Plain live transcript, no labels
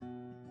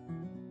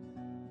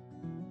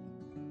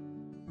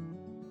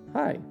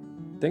Hi,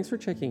 thanks for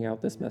checking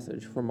out this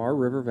message from our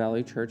River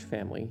Valley Church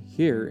family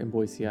here in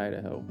Boise,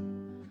 Idaho.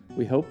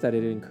 We hope that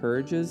it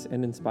encourages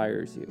and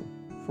inspires you.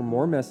 For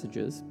more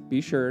messages, be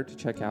sure to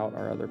check out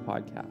our other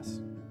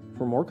podcasts.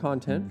 For more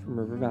content from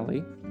River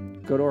Valley,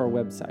 go to our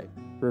website,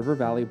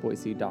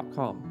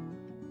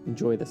 rivervalleyboise.com.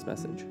 Enjoy this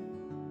message.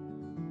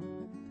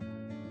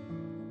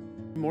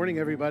 Good morning,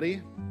 everybody.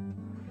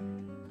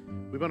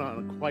 We've been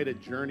on quite a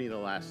journey the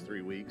last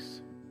 3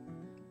 weeks.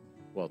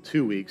 Well,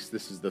 2 weeks.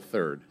 This is the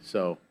third.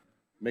 So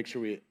make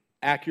sure we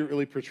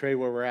accurately portray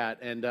where we're at.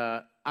 And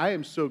I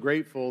am so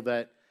grateful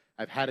that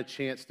I've had a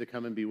chance to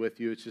come and be with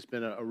you. It's just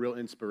been a real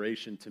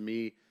inspiration to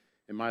me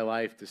in my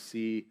life to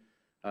see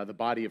the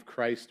body of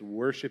Christ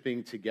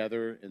worshiping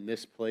together in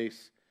this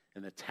place,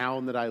 in the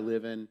town that I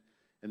live in,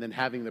 and then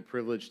having the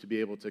privilege to be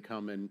able to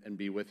come and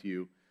be with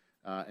you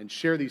and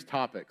share these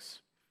topics,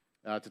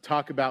 to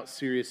talk about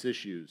serious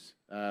issues.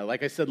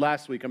 Like I said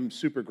last week, I'm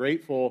super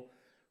grateful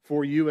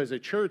for you as a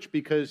church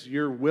because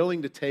you're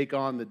willing to take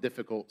on the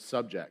difficult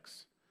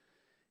subjects.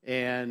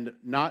 And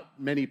not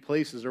many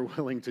places are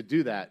willing to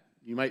do that.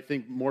 You might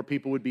think more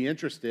people would be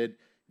interested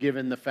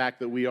given the fact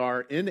that we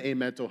are in a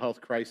mental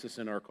health crisis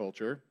in our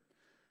culture.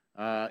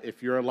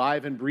 If you're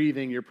alive and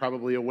breathing, you're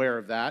probably aware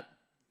of that,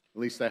 at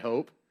least I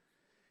hope.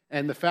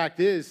 And the fact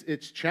is,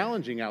 it's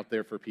challenging out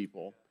there for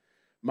people.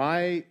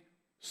 My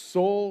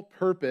sole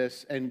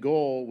purpose and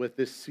goal with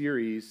this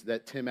series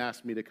that Tim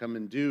asked me to come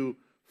and do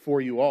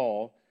for you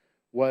all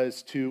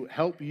was to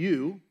help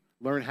you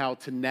learn how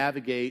to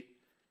navigate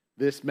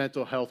this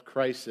mental health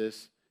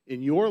crisis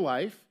in your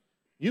life.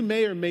 You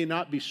may or may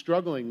not be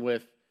struggling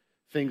with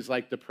things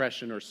like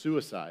depression or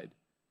suicide,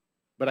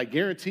 but I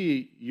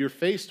guarantee you're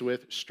faced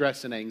with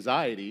stress and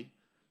anxiety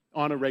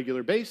on a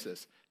regular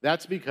basis.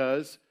 That's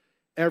because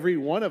every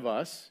one of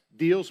us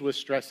deals with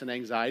stress and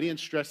anxiety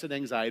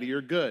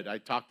are good. I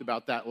talked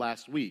about that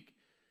last week.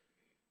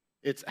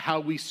 It's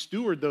how we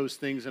steward those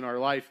things in our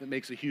life that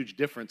makes a huge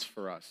difference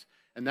for us.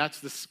 And that's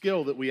the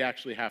skill that we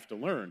actually have to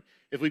learn.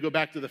 If we go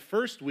back to the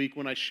first week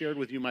when I shared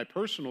with you my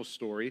personal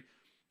story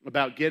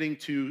about getting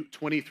to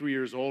 23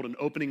 years old and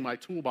opening my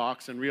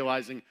toolbox and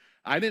realizing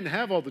I didn't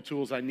have all the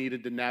tools I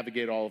needed to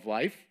navigate all of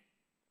life,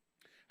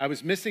 I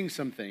was missing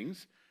some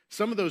things.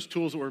 Some of those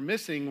tools that were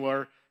missing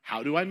were,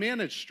 how do I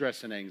manage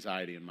stress and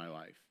anxiety in my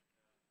life?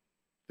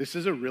 This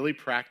is a really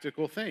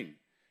practical thing.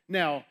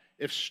 Now,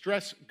 if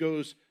stress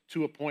goes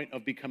to a point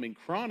of becoming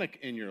chronic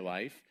in your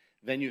life,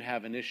 then you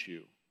have an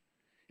issue.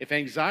 If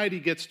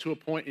anxiety gets to a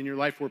point in your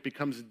life where it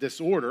becomes a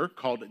disorder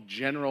called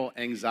general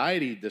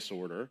anxiety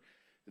disorder,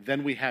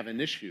 then we have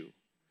an issue.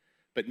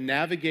 But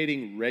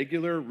navigating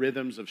regular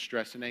rhythms of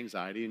stress and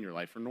anxiety in your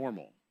life are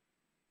normal.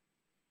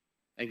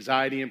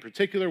 Anxiety in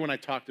particular, when I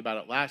talked about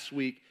it last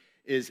week,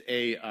 is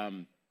a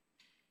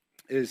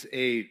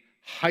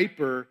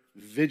hyper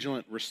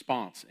vigilant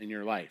response in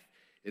your life.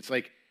 It's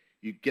like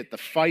you get the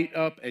fight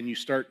up and you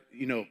start,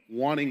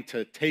 wanting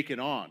to take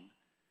it on.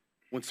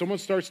 When someone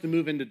starts to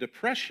move into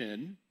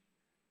depression,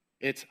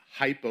 it's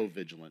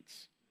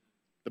hypovigilance.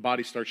 The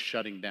body starts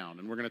shutting down,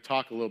 and we're going to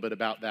talk a little bit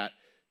about that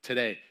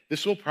today.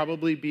 This will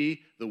probably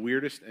be the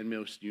weirdest and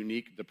most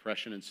unique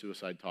depression and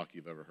suicide talk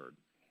you've ever heard.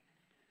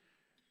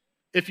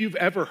 If you've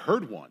ever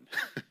heard one,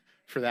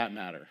 for that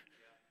matter.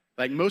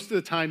 Like most of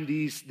the time,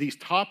 these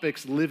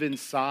topics live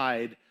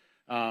inside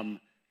the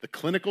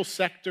clinical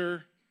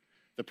sector,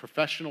 the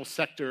professional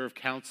sector of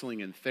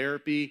counseling and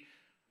therapy.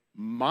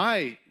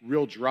 My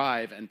real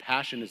drive and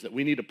passion is that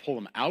we need to pull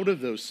them out of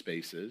those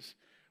spaces.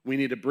 We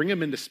need to bring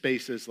them into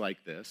spaces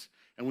like this,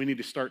 and we need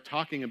to start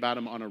talking about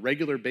them on a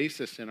regular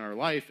basis in our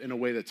life in a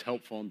way that's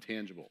helpful and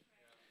tangible.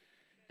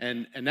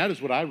 And that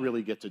is what I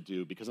really get to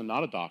do because I'm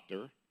not a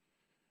doctor.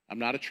 I'm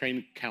not a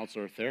trained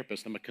counselor or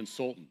therapist. I'm a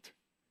consultant.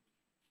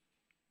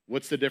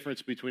 What's the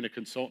difference between a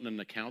consultant and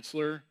a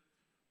counselor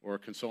or a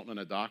consultant and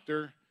a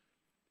doctor?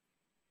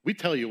 We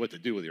tell you what to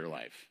do with your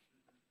life.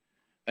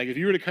 Like if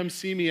you were to come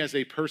see me as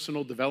a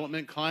personal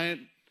development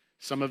client,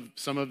 some of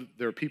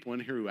there are people in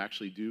here who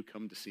actually do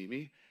come to see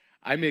me.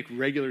 I make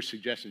regular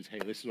suggestions. Hey,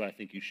 this is what I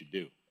think you should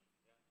do.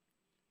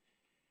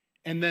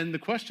 And then the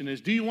question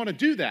is, do you want to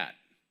do that?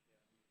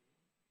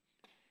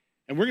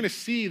 And we're going to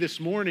see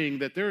this morning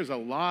that there is a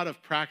lot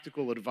of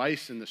practical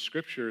advice in the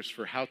scriptures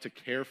for how to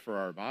care for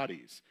our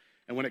bodies.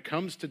 And when it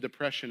comes to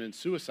depression and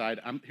suicide,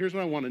 here's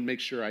what I want to make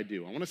sure I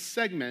do. I want to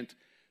segment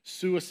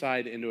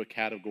suicide into a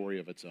category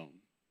of its own.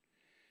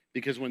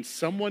 Because when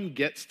someone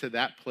gets to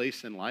that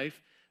place in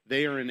life,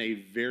 they are in a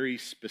very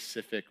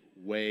specific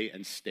way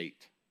and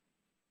state.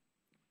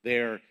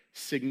 They're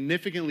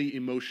significantly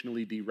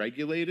emotionally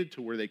deregulated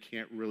to where they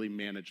can't really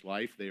manage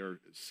life. They are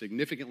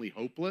significantly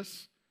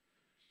hopeless.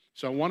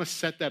 So I want to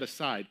set that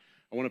aside.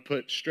 I want to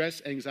put stress,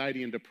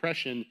 anxiety, and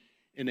depression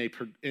in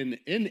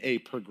a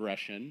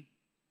progression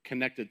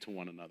connected to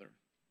one another.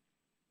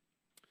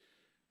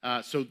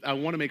 So I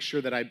want to make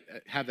sure that I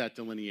have that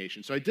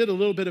delineation. So I did a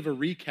little bit of a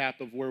recap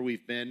of where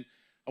we've been.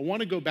 I want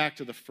to go back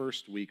to the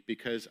first week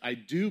because I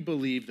do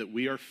believe that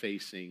we are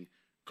facing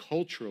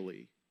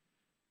culturally,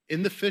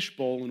 in the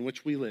fishbowl in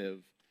which we live,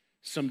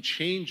 some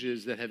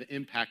changes that have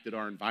impacted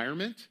our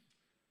environment,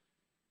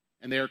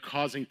 and they are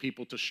causing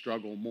people to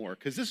struggle more.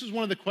 Because this is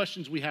one of the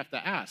questions we have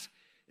to ask.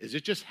 Is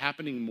it just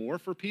happening more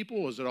for people,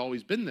 or has it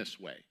always been this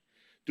way?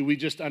 Do we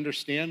just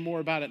understand more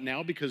about it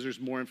now because there's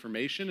more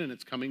information and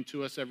it's coming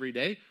to us every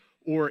day?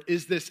 Or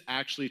is this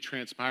actually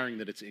transpiring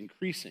that it's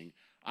increasing?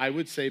 I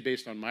would say,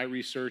 based on my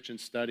research and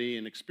study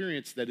and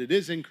experience, that it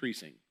is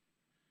increasing.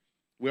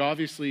 We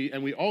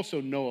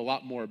also know a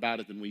lot more about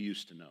it than we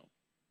used to know.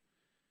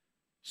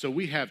 So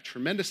we have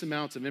tremendous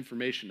amounts of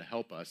information to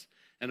help us,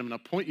 and I'm going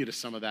to point you to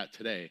some of that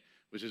today,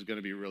 which is going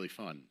to be really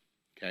fun,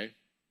 okay?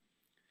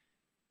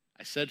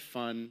 I said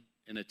fun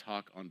in a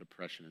talk on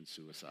depression and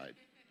suicide.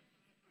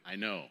 I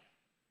know.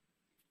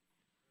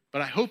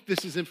 But I hope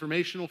this is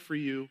informational for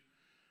you.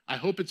 I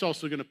hope it's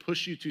also going to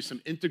push you to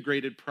some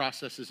integrated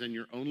processes in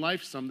your own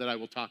life, some that I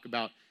will talk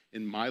about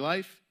in my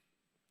life.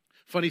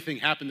 Funny thing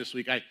happened this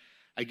week.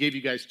 I gave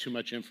you guys too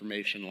much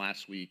information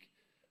last week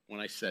when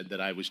I said that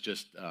I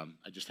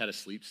just had a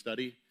sleep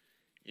study,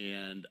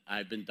 and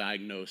I've been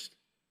diagnosed.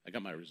 I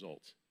got my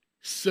results.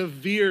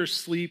 Severe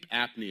sleep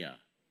apnea.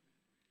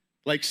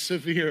 Like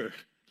severe.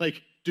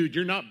 Like, dude,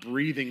 you're not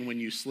breathing when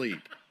you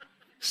sleep.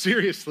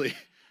 Seriously.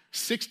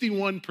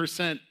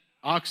 61%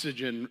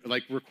 oxygen,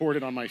 like,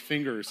 recorded on my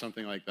finger or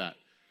something like that.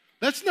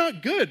 That's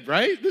not good,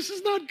 right? This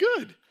is not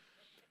good.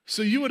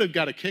 So you would have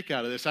got a kick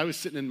out of this. I was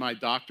sitting in my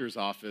doctor's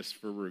office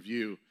for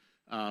review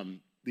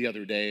the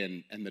other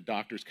day, and the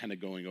doctor's kind of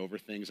going over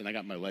things, and I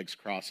got my legs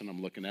crossed, and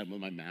I'm looking at him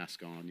with my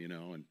mask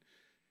on,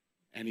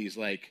 and he's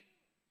like,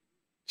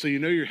 so you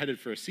know you're headed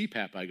for a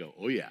CPAP? I go,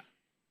 oh, yeah.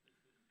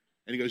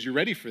 And he goes, you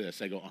ready for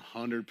this? I go,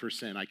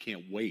 100%. I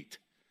can't wait,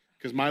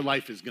 because my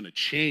life is going to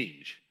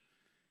change.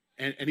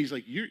 And he's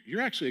like,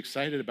 you're actually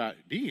excited about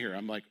being here?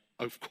 I'm like,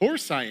 of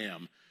course I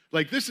am.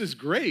 Like, this is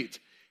great.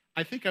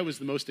 I think I was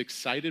the most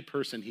excited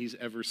person he's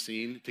ever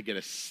seen to get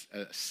a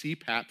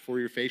CPAP for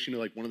your face,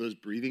 like one of those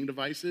breathing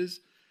devices.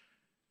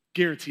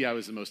 Guarantee I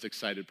was the most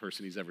excited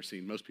person he's ever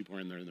seen. Most people are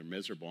in there and they're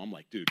miserable. I'm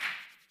like, dude,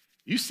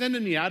 you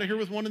sending me out of here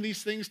with one of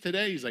these things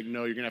today? He's like,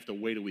 no, you're going to have to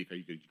wait a week. Are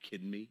you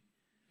kidding me?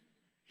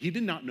 He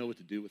did not know what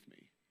to do with me.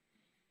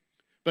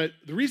 But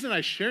the reason I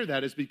share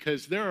that is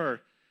because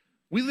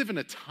we live in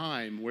a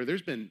time where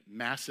there's been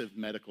massive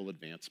medical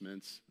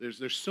advancements.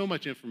 There's so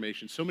much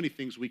information, so many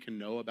things we can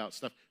know about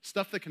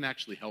stuff that can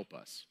actually help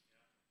us.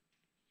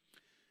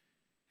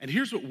 And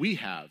here's what we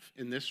have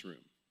in this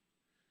room.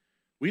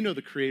 We know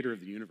the creator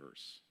of the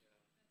universe.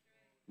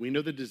 We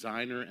know the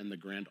designer and the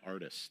grand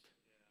artist.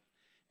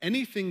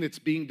 Anything that's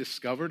being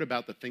discovered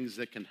about the things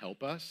that can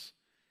help us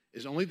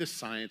is only the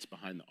science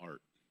behind the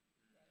art.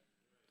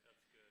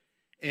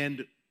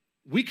 And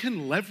we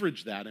can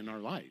leverage that in our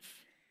life.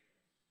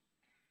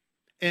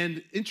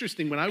 And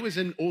interesting, when I was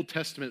in Old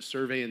Testament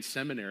survey in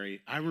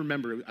seminary, I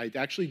remember I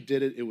actually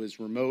did it. It was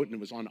remote and it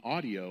was on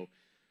audio.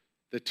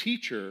 The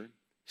teacher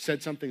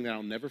said something that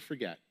I'll never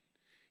forget.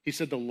 He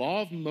said the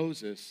law of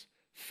Moses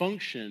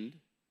functioned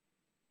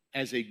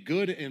as a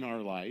good in our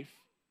life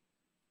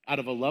out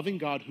of a loving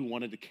God who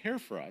wanted to care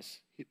for us.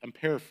 I'm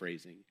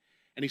paraphrasing.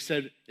 And he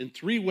said in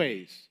 3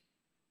 ways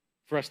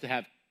for us to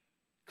have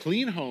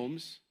clean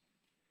homes,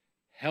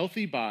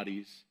 healthy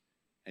bodies,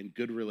 and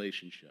good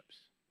relationships.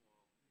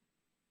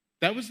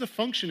 That was the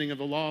functioning of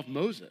the law of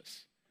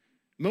Moses.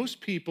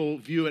 Most people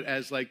view it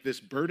as like this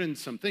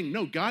burdensome thing.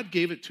 No, God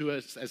gave it to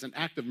us as an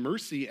act of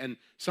mercy and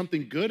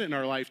something good in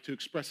our life to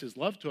express his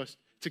love to us,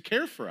 to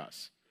care for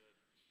us.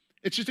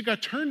 It's just it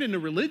got turned into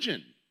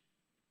religion.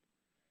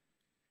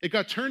 It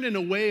got turned in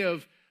a way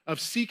of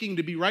seeking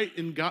to be right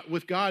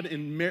with God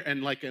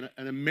and like in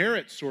a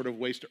merit sort of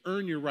ways to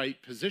earn your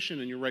right position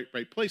and your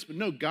right place. But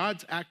no,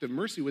 God's act of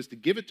mercy was to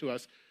give it to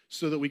us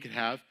so that we could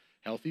have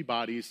healthy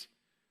bodies,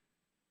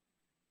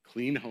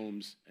 clean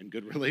homes, and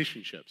good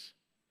relationships.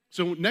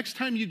 So next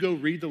time you go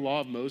read the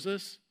law of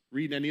Moses,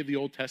 read any of the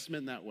Old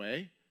Testament in that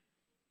way,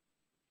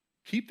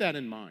 keep that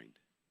in mind.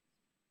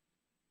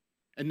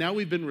 And now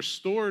we've been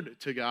restored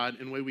to God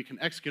in a way we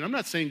can execute. I'm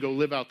not saying go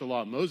live out the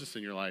law of Moses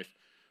in your life.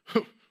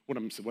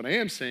 What I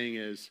am saying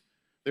is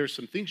there's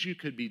some things you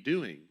could be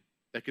doing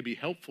that could be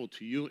helpful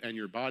to you and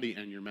your body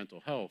and your mental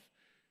health.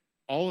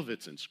 All of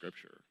it's in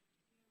Scripture.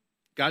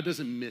 God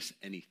doesn't miss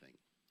anything.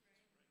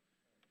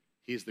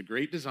 He is the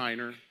great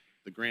designer,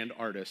 the grand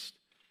artist,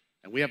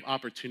 and we have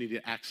opportunity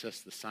to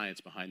access the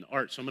science behind the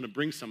art. So I'm going to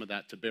bring some of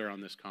that to bear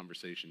on this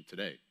conversation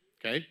today,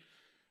 okay?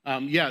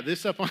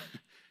 This up on,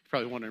 you're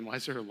probably wondering, why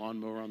is there a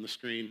lawnmower on the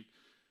screen?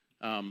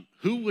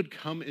 Who would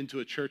come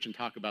into a church and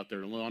talk about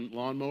their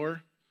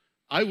lawnmower?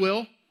 I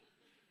will.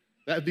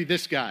 That would be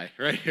this guy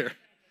right here.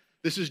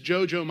 This is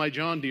Jojo, my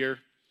John Deere,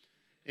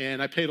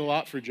 and I paid a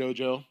lot for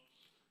Jojo,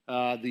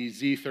 the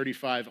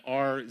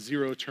Z35R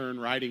zero-turn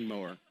riding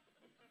mower.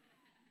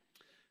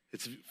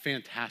 It's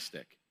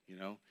fantastic,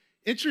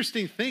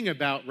 Interesting thing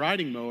about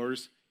riding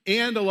mowers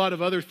and a lot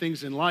of other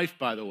things in life,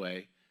 by the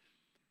way,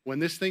 when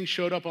this thing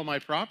showed up on my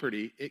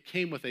property, it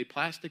came with a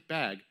plastic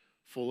bag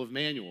full of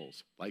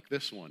manuals like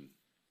this one.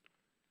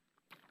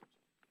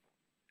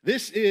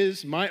 This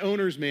is my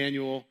owner's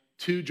manual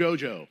to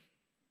Jojo.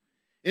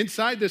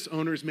 Inside this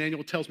owner's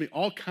manual tells me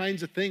all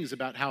kinds of things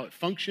about how it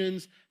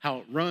functions, how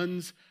it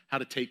runs, how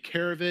to take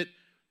care of it,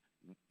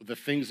 the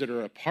things that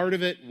are a part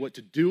of it, what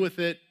to do with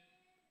it,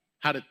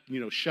 how to,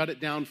 shut it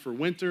down for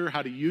winter,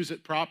 how to use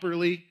it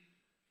properly.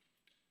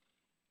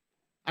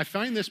 I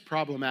find this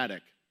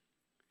problematic.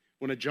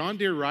 When a John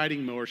Deere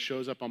riding mower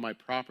shows up on my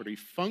property,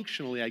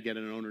 functionally I get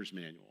an owner's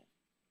manual.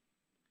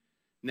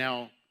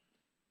 Now,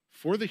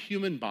 for the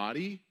human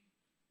body,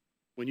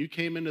 when you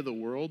came into the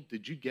world,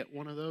 did you get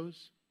one of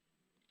those?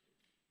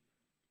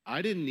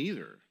 I didn't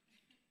either.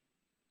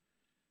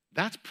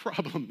 That's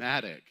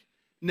problematic.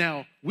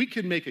 Now, we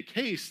could make a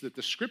case that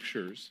the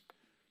scriptures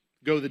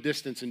go the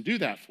distance and do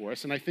that for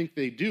us, and I think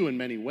they do in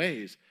many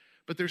ways,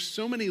 but there's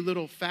so many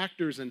little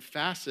factors and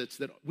facets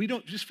that we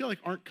don't just feel like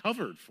aren't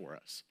covered for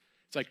us.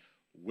 It's like,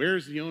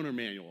 where's the owner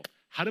manual?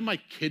 How do my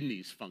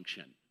kidneys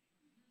function?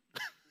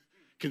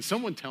 Can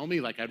someone tell me?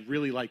 I'd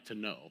really like to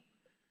know,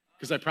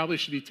 because I probably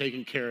should be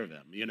taking care of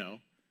them,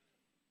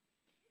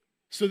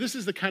 So this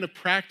is the kind of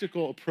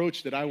practical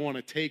approach that I want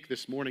to take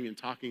this morning in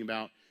talking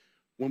about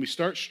when we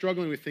start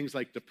struggling with things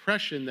like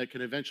depression that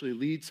can eventually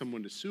lead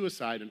someone to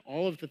suicide and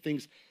all of the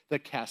things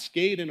that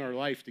cascade in our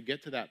life to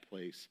get to that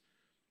place.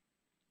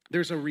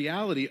 There's a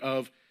reality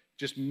of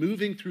just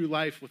moving through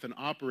life with an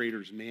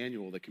operator's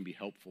manual that can be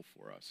helpful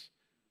for us.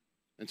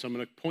 And so I'm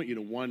going to point you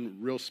to one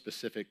real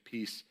specific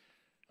piece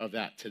of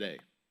that today,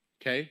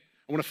 okay?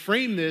 I want to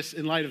frame this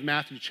in light of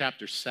Matthew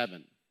chapter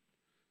 7,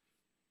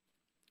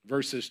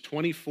 verses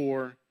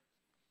 24.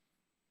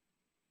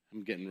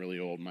 I'm getting really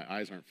old. My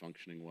eyes aren't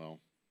functioning well.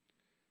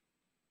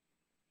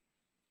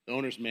 The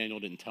owner's manual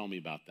didn't tell me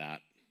about that.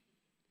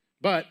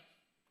 But,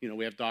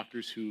 we have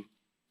doctors who,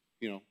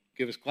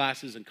 give us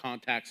glasses and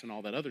contacts and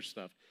all that other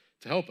stuff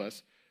to help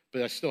us,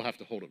 but I still have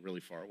to hold it really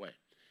far away.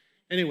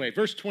 Anyway,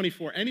 verse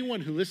 24,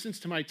 anyone who listens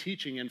to my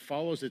teaching and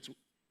follows it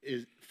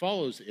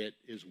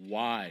is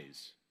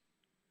wise,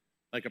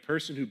 like a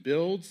person who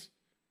builds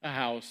a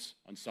house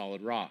on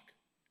solid rock.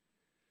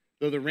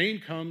 Though the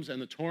rain comes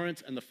and the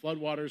torrents and the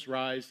floodwaters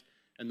rise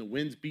and the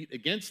winds beat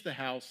against the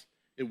house,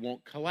 it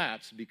won't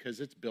collapse because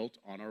it's built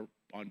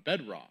on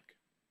bedrock.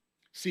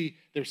 See,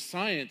 there's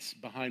science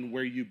behind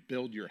where you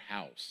build your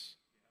house.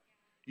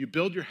 You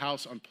build your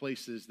house on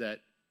places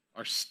that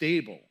are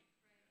stable,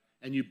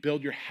 and you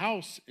build your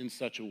house in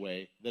such a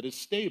way that is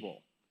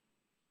stable.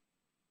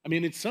 I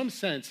mean, in some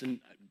sense, and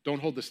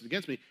don't hold this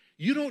against me,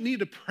 you don't need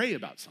to pray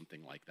about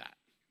something like that.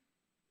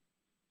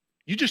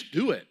 You just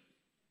do it.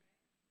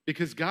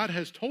 Because God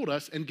has told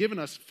us and given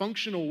us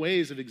functional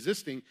ways of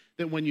existing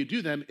that when you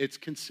do them, it's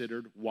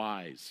considered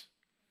wise.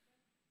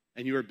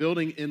 And you are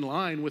building in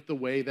line with the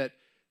way that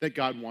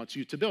God wants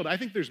you to build. I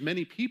think there's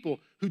many people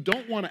who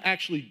don't want to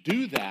actually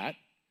do that.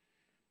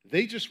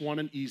 They just want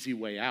an easy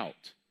way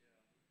out.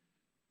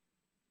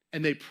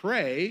 And they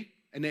pray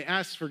and they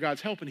ask for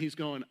God's help, and he's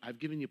going, I've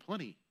given you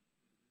plenty.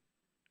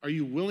 Are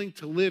you willing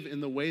to live in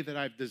the way that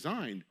I've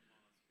designed?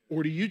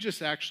 Or do you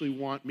just actually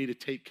want me to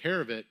take care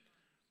of it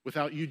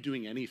without you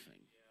doing anything?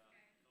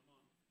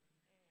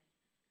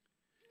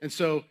 And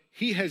so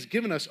he has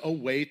given us a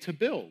way to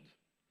build,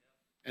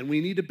 and we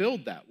need to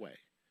build that way.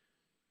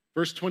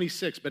 Verse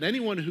 26, but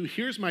anyone who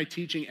hears my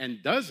teaching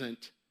and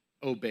doesn't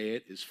obey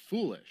it is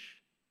foolish,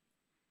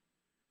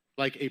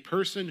 like a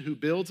person who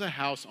builds a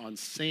house on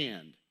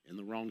sand in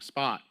the wrong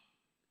spot.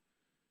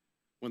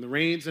 When the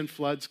rains and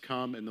floods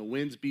come and the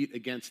winds beat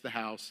against the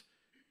house,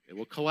 it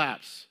will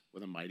collapse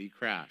with a mighty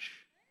crash.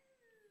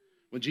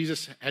 When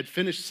Jesus had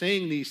finished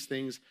saying these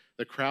things,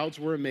 the crowds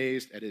were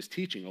amazed at his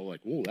teaching. Oh,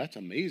 like, whoa, that's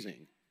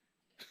amazing.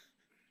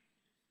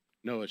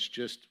 No, it's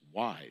just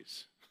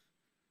wise.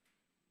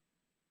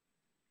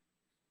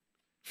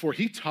 For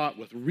he taught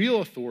with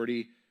real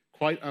authority,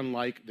 quite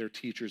unlike their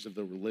teachers of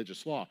the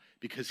religious law,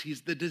 because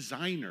he's the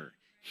designer.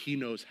 He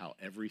knows how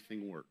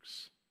everything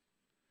works.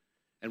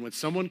 And when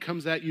someone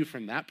comes at you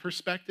from that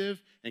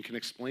perspective and can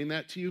explain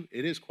that to you,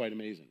 it is quite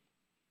amazing.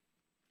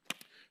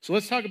 So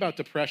let's talk about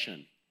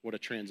depression. What a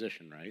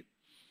transition, right?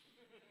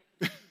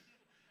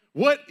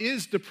 What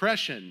is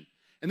depression?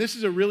 And this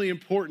is a really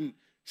important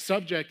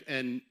subject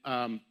and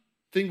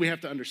thing we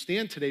have to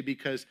understand today,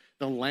 because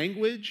the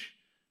language,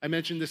 I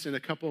mentioned this in a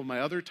couple of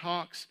my other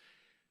talks,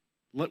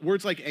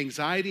 words like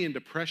anxiety and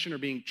depression are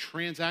being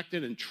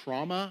transacted, and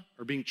trauma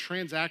are being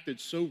transacted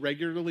so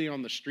regularly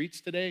on the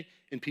streets today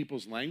in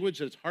people's language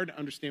that it's hard to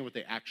understand what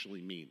they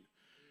actually mean.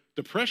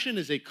 Depression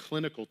is a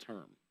clinical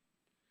term.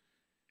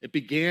 It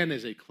began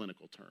as a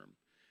clinical term.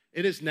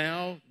 It is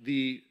now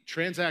the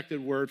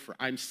transacted word for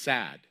I'm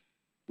sad.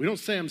 We don't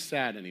say I'm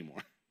sad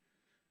anymore.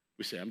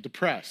 We say I'm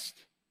depressed.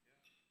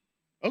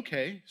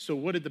 Okay, so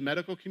what did the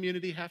medical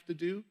community have to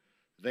do?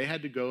 They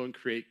had to go and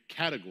create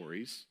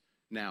categories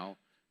now,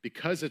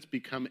 because it's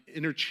become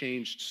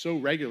interchanged so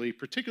regularly,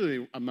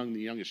 particularly among the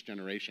youngest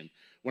generation.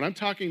 When I'm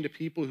talking to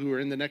people who are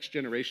in the next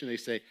generation, they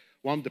say,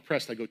 well, I'm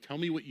depressed. I go, tell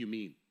me what you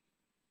mean.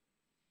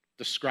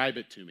 Describe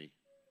it to me.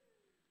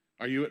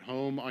 Are you at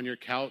home on your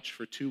couch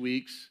for 2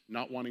 weeks,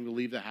 not wanting to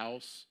leave the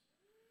house,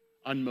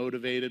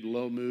 unmotivated,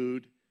 low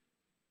mood,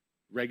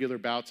 regular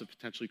bouts of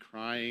potentially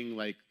crying,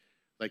 like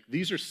Like,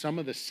 these are some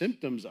of the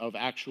symptoms of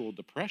actual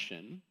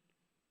depression.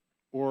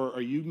 Or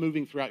are you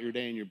moving throughout your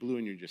day and you're blue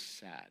and you're just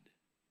sad?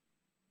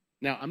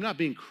 Now, I'm not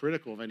being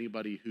critical of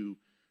anybody who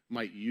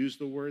might use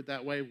the word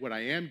that way. What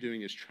I am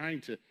doing is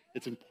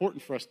it's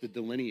important for us to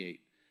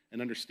delineate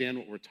and understand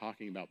what we're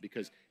talking about.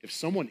 Because if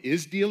someone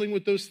is dealing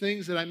with those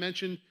things that I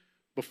mentioned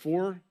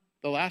before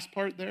the last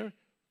part there,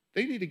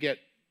 they need to get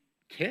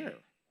care.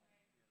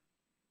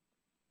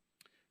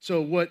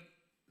 So what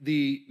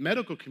the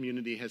medical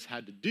community has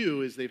had to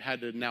do is they've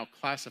had to now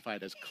classify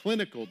it as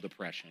clinical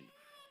depression.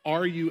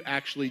 Are you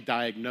actually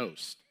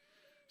diagnosed?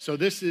 So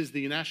this is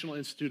the National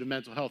Institute of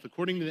Mental Health.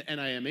 According to the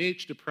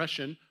NIMH,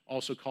 depression,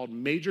 also called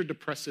major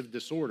depressive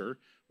disorder,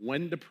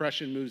 when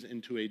depression moves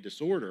into a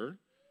disorder,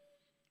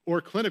 or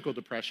clinical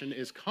depression,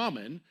 is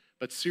common,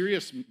 but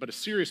a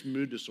serious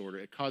mood disorder.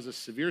 It causes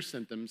severe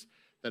symptoms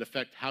that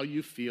affect how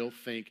you feel,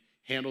 think,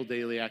 handle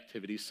daily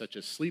activities such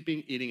as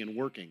sleeping, eating, and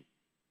working.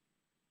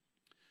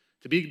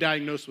 To be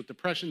diagnosed with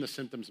depression, the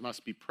symptoms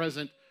must be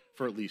present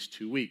for at least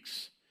 2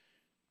 weeks.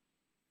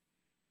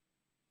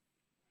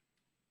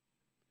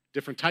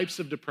 Different types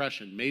of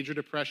depression: major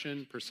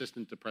depression,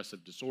 persistent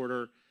depressive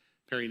disorder,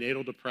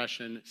 perinatal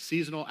depression,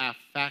 seasonal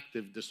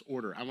affective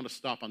disorder. I want to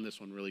stop on this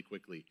one really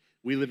quickly.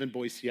 We live in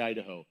Boise,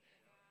 Idaho.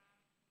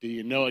 Do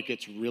you know it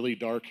gets really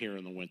dark here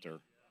in the winter?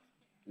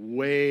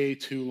 Way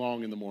too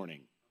long in the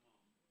morning.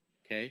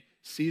 Okay?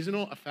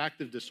 Seasonal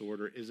affective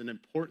disorder is an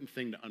important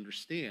thing to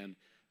understand,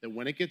 that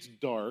when it gets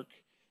dark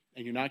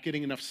and you're not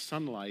getting enough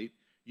sunlight,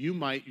 your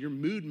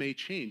mood may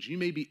change. You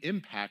may be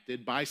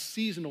impacted by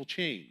seasonal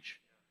change.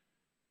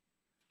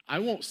 I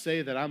won't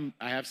say that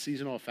I have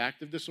seasonal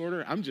affective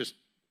disorder.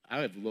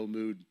 I have low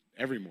mood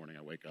every morning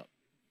I wake up.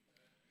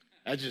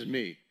 That's just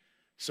me.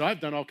 So I've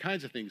done all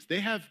kinds of things.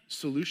 They have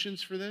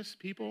solutions for this,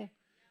 people.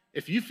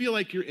 If you feel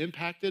like you're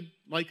impacted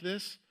like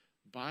this,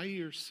 buy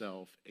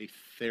yourself a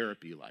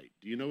therapy light.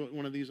 Do you know what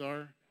one of these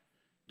are?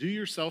 Do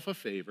yourself a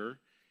favor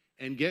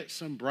and get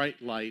some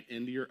bright light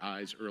into your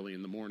eyes early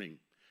in the morning.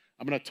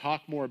 I'm going to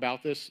talk more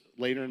about this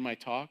later in my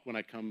talk when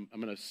I'm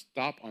going to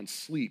stop on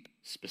sleep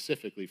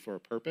specifically for a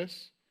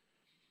purpose.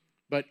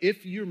 But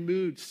if your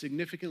mood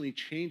significantly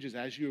changes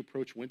as you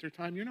approach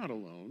wintertime, you're not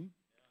alone.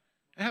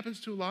 It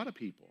happens to a lot of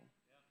people.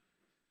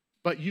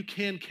 But you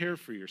can care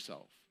for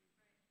yourself.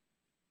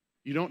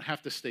 You don't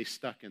have to stay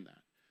stuck in that.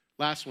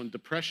 Last one,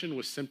 depression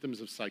with symptoms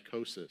of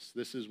psychosis.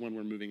 This is when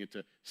we're moving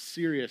into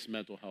serious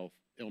mental health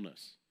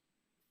illness.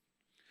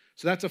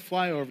 So that's a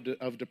flyover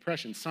of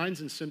depression.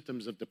 Signs and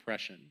symptoms of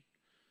depression: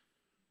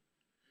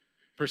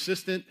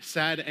 persistent,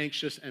 sad,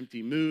 anxious,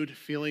 empty mood,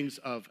 feelings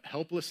of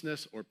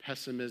helplessness or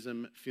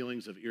pessimism,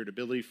 feelings of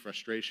irritability,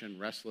 frustration,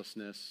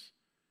 restlessness,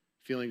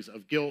 feelings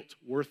of guilt,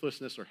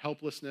 worthlessness or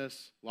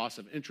helplessness, loss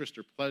of interest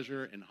or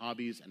pleasure in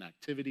hobbies and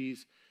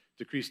activities,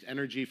 decreased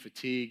energy,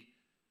 fatigue,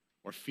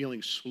 or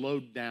feeling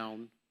slowed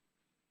down,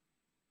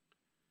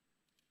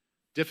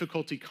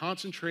 difficulty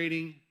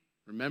concentrating,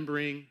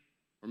 remembering,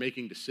 or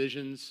making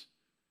decisions.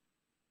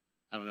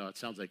 I don't know, it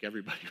sounds like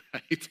everybody,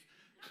 right?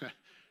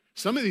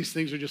 Some of these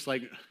things are just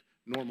like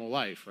normal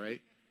life, right?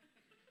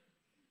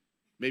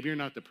 Maybe you're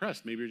not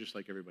depressed. Maybe you're just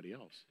like everybody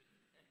else.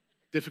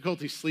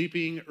 Difficulty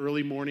sleeping,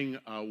 early morning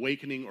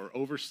awakening or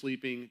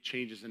oversleeping,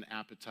 changes in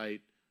appetite,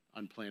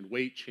 unplanned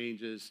weight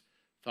changes,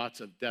 thoughts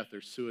of death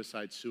or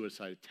suicide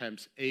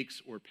attempts,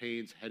 aches or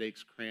pains,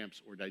 headaches,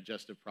 cramps, or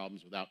digestive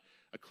problems without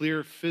a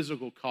clear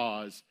physical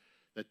cause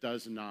that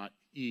does not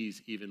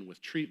ease even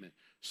with treatment.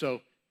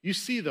 So you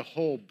see the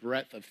whole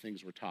breadth of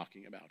things we're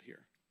talking about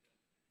here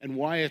and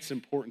why it's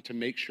important to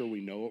make sure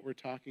we know what we're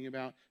talking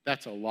about.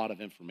 That's a lot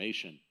of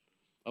information,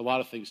 a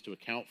lot of things to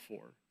account for.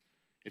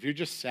 If you're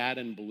just sad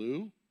and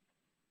blue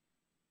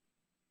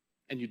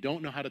and you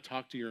don't know how to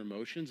talk to your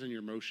emotions and your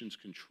emotions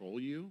control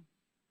you,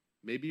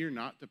 maybe you're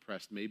not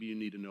depressed. Maybe you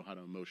need to know how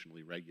to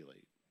emotionally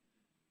regulate.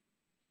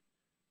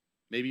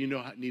 Maybe you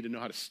need to know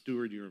how to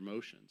steward your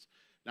emotions.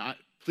 Now,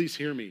 please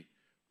hear me.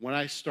 When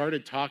I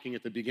started talking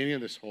at the beginning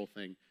of this whole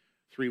thing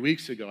 3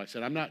 weeks ago, I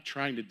said, I'm not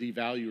trying to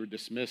devalue or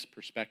dismiss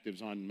perspectives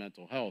on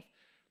mental health.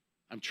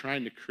 I'm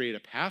trying to create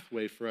a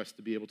pathway for us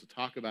to be able to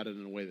talk about it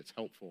in a way that's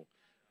helpful.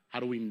 How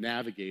do we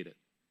navigate it?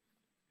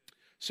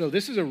 So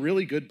this is a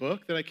really good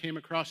book that I came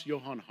across,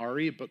 Johann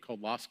Hari, a book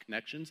called Lost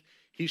Connections.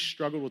 He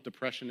struggled with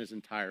depression his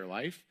entire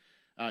life.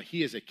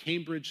 He is a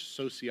Cambridge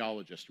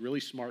sociologist, really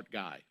smart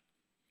guy.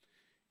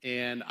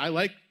 And I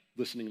like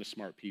listening to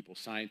smart people,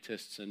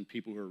 scientists and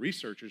people who are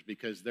researchers,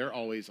 because they're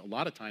always, a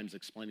lot of times,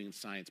 explaining the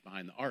science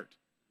behind the art.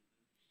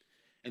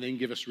 And they can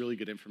give us really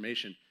good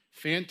information.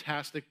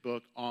 Fantastic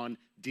book on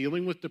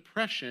dealing with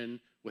depression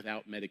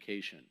without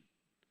medication.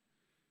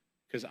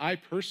 Because I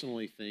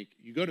personally think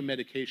you go to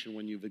medication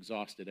when you've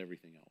exhausted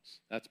everything else.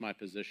 That's my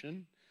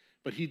position.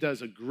 But he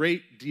does a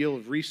great deal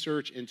of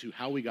research into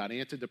how we got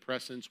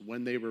antidepressants,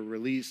 when they were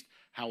released,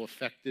 how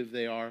effective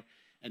they are,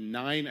 and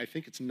I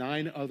think it's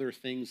 9 other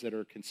things that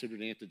are considered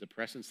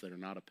antidepressants that are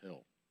not a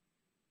pill.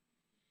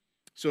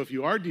 So if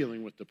you are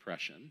dealing with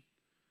depression,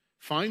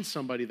 find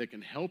somebody that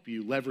can help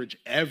you leverage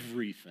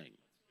everything,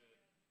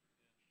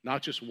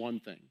 not just one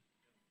thing.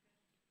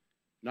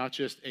 not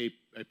just a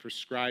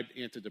prescribed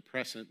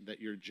antidepressant that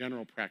your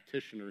general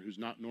practitioner, who's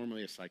not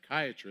normally a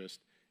psychiatrist,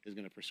 is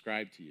going to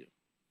prescribe to you.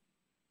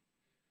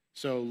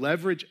 So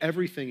leverage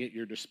everything at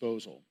your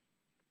disposal.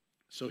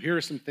 So here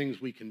are some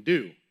things we can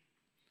do.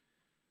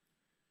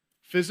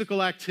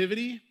 Physical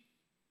activity,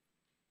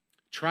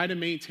 try to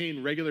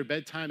maintain regular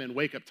bedtime and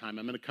wake-up time.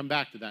 I'm going to come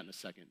back to that in a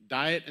second.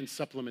 Diet and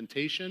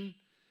supplementation,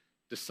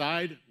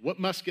 decide what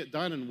must get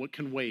done and what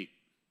can wait.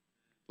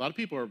 A lot of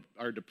people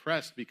are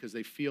depressed because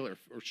they feel, or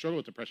struggle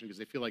with depression because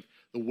they feel like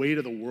the weight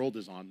of the world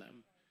is on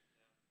them.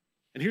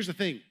 And here's the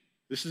thing.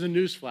 This is a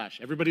news flash.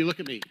 Everybody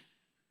look at me.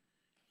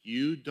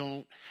 You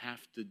don't have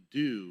to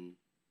do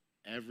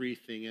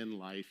everything in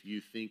life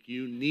you think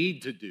you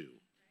need to do.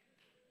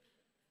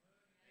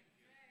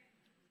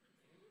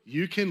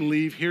 You can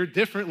leave here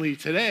differently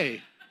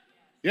today.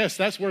 Yes,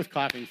 that's worth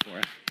clapping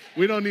for.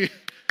 We don't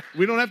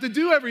have to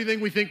do everything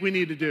we think we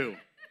need to do.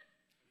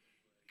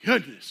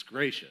 Goodness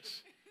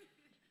gracious.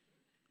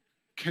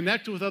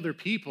 Connect with other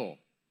people.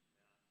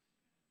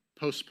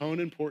 Postpone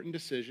important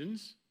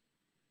decisions.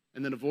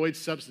 And then avoid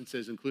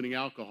substances, including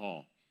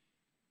alcohol.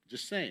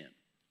 Just saying.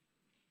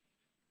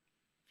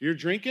 If you're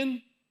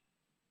drinking,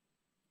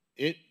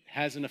 it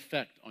has an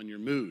effect on your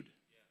mood.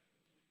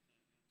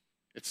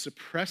 It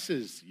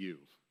suppresses you.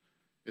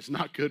 It's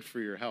not good for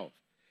your health.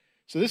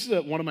 So this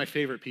is one of my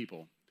favorite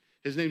people.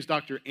 His name's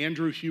Dr.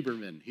 Andrew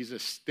Huberman. He's a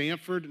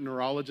Stanford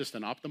neurologist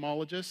and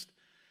ophthalmologist,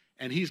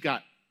 and he's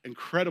got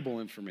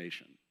incredible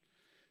information.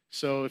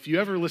 So if you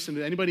ever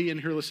anybody in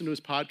here listen to his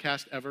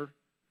podcast ever?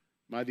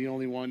 Am I the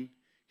only one?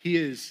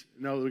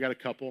 No, we got a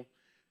couple.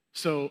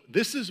 So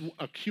this is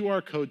a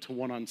QR code to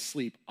one on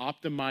sleep,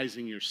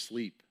 optimizing your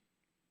sleep.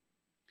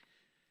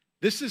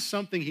 This is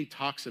something he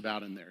talks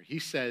about in there. He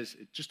says,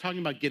 just talking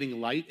about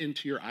getting light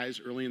into your eyes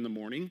early in the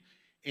morning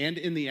and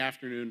in the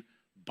afternoon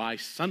by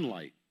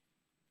sunlight,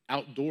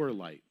 outdoor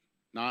light,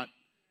 not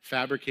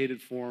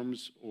fabricated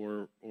forms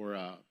or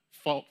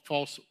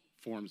false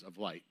forms of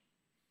light.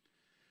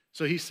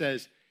 So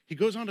he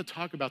goes on to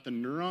talk about the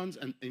neurons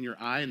in your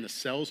eye and the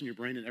cells in your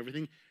brain and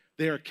everything.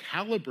 They are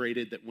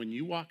calibrated that when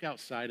you walk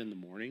outside in the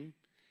morning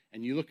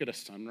and you look at a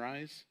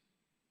sunrise,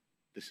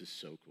 this is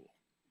so cool.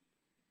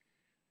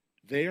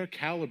 They are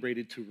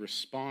calibrated to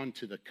respond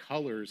to the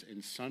colors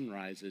in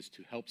sunrises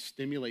to help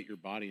stimulate your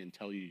body and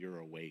tell you you're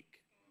awake.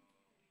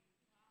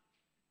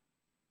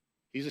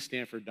 He's a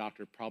Stanford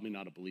doctor, probably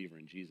not a believer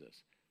in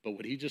Jesus. But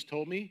what he just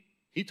told me,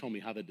 he told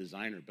me how the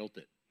designer built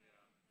it.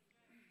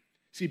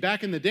 See,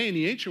 back in the day, in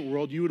the ancient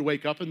world, you would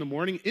wake up in the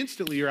morning,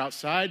 instantly you're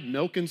outside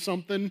milking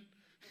something,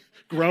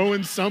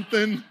 growing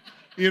something,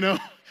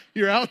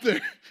 you're out there,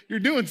 you're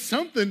doing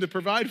something to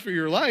provide for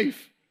your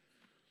life.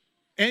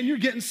 And you're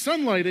getting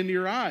sunlight into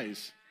your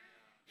eyes.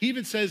 He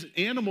even says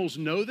animals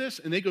know this,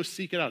 and they go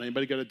seek it out.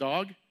 Anybody got a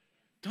dog?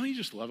 Don't you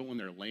just love it when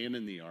they're laying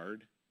in the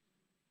yard?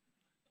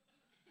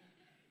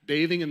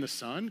 Bathing in the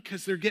sun?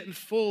 Because they're getting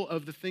full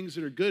of the things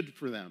that are good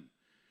for them.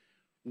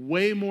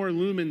 Way more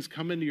lumens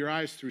come into your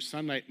eyes through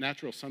sunlight,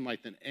 natural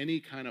sunlight, than any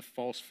kind of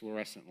false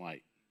fluorescent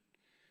light.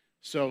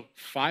 So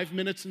 5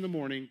 minutes in the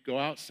morning, go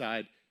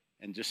outside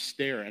and just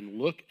stare and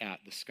look at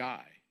the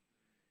sky.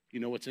 You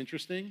know what's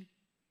interesting?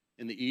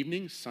 In the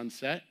evening,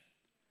 sunset,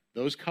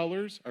 those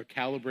colors are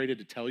calibrated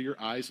to tell your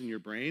eyes and your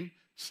brain,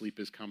 sleep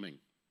is coming.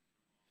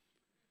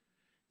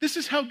 This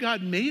is how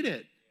God made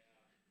it.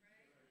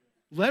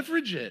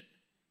 Leverage it.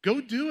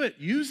 Go do it.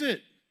 Use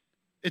it.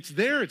 It's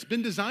there. It's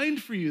been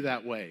designed for you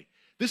that way.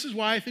 This is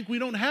why I think we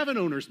don't have an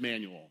owner's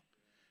manual.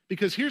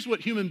 Because here's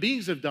what human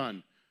beings have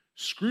done.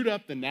 Screwed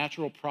up the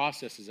natural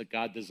processes that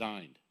God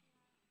designed.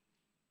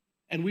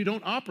 And we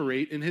don't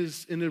operate in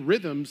the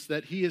rhythms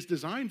that he has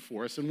designed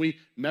for us, and we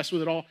mess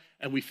with it all,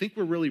 and we think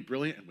we're really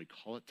brilliant, and we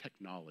call it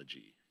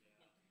technology.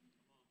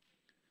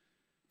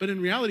 But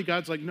in reality,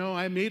 God's like, no,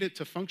 I made it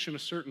to function a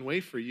certain way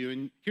for you,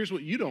 and here's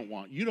what you don't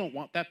want. You don't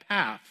want that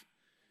path.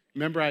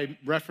 Remember I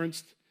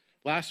referenced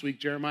last week,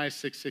 Jeremiah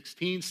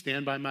 6:16,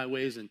 stand by my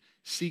ways and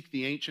seek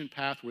the ancient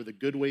path where the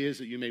good way is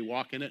that you may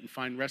walk in it and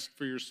find rest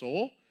for your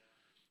soul.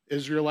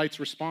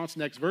 Israelites' response,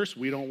 next verse,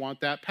 we don't want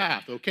that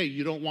path. Okay,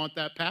 you don't want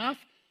that path?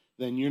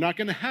 Then you're not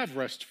going to have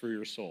rest for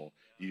your soul.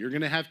 You're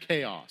going to have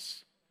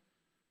chaos.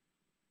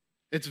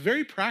 It's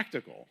very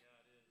practical.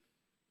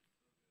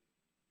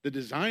 The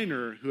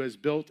designer who has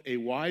built a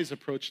wise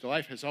approach to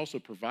life has also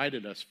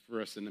provided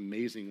for us in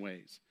amazing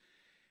ways.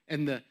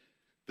 And the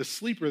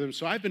sleep rhythm,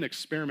 so I've been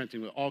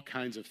experimenting with all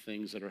kinds of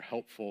things that are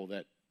helpful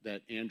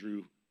that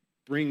Andrew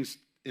brings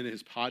in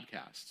his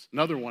podcasts.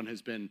 Another one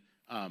has been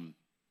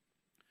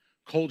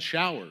cold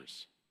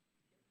showers.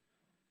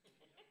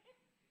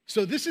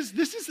 So this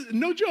is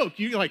no joke.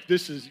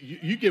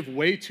 You give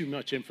way too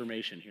much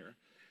information here.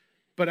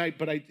 But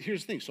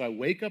here's the thing. So I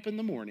wake up in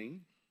the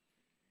morning,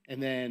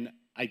 and then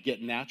I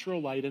get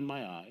natural light in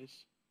my eyes,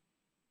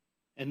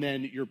 and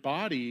then your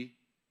body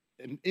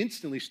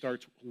instantly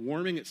starts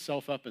warming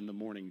itself up in the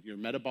morning. Your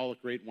metabolic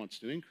rate wants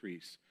to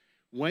increase.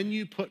 When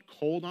you put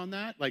cold on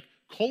that, like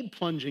cold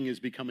plunging is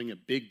becoming a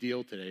big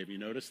deal today. Have you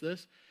noticed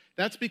this?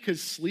 That's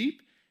because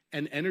sleep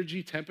and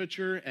energy,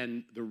 temperature,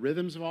 and the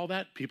rhythms of all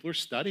that, people are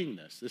studying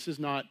this. This is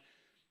not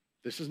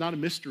a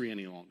mystery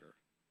any longer.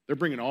 They're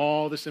bringing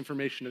all this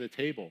information to the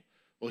table.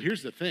 Well,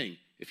 here's the thing.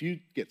 If you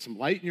get some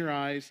light in your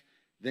eyes,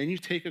 then you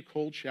take a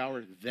cold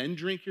shower, then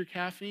drink your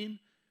caffeine,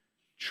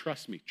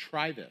 trust me,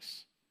 try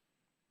this.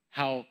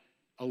 How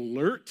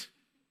alert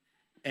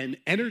and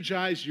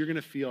energized you're going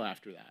to feel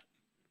after that.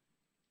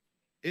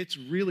 It's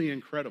really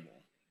incredible.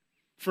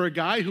 For a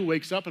guy who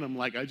wakes up and I'm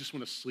like, I just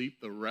want to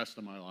sleep the rest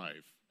of my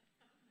life.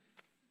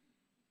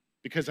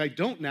 Because I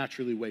don't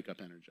naturally wake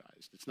up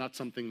energized. It's not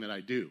something that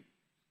I do.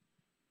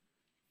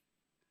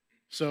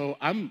 So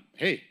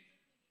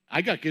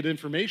I got good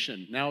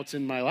information. Now it's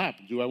in my lap.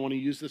 Do I want to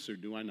use this or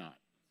do I not?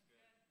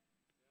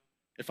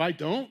 If I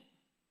don't,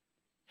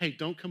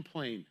 don't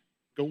complain.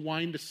 Go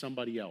whine to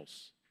somebody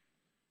else.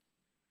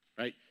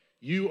 Right?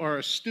 You are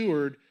a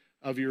steward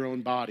of your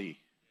own body.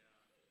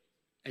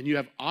 And you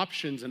have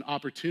options and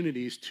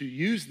opportunities to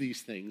use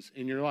these things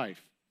in your life.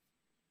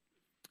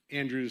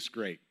 Andrew's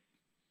great.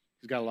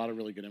 He's got a lot of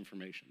really good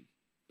information.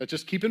 But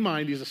just keep in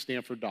mind, he's a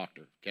Stanford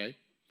doctor, okay?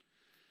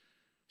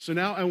 So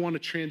now I want to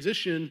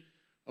transition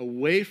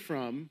away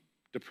from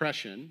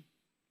depression.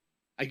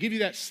 I give you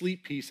that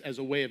sleep piece as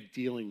a way of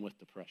dealing with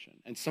depression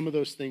and some of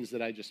those things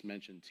that I just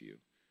mentioned to you.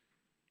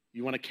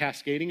 You want a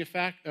cascading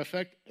effect?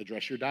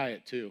 Address your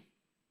diet too.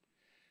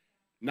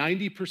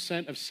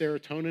 90% of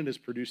serotonin is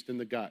produced in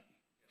the gut.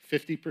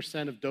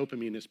 50% of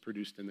dopamine is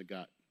produced in the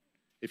gut.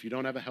 If you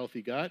don't have a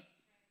healthy gut,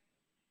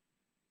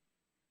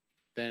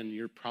 then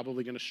you're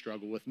probably going to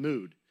struggle with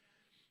mood.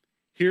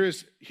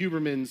 Here's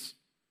Huberman's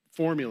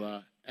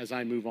formula as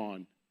I move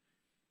on.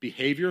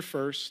 Behavior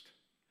first,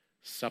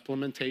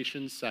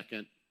 supplementation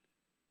second,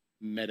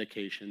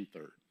 medication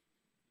third.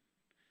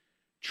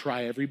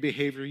 Try every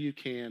behavior you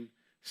can,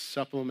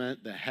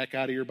 supplement the heck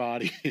out of your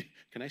body.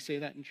 Can I say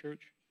that in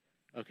church?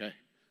 Okay.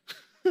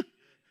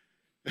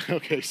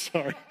 Okay,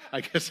 sorry. I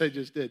guess I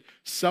just did.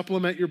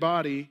 Supplement your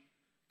body,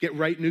 get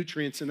right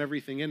nutrients and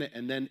everything in it,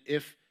 and then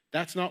if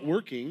that's not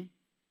working,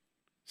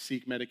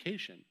 seek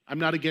medication. I'm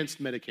not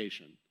against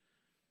medication,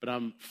 but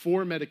I'm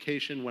for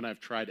medication when I've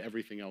tried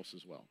everything else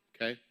as well,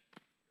 okay?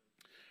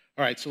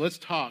 All right, so let's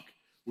talk.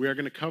 We are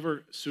going to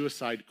cover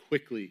suicide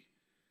quickly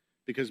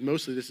because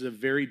mostly this is a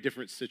very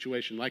different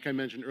situation. Like I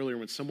mentioned earlier,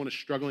 when someone is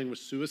struggling with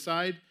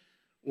suicide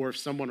or if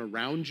someone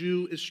around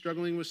you is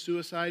struggling with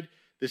suicide,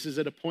 this is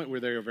at a point where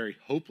they are very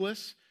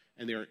hopeless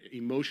and they are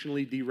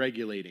emotionally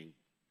deregulating.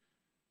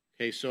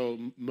 Okay, so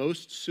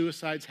most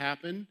suicides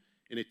happen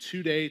in a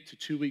 2-day to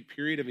 2-week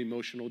period of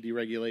emotional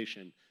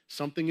deregulation.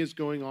 Something is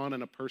going on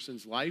in a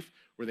person's life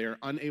where they are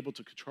unable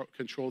to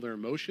control their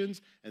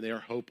emotions and they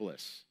are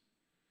hopeless.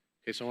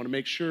 Okay, so I want to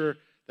make sure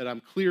that I'm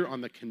clear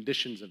on the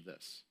conditions of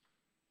this.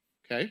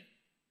 Okay?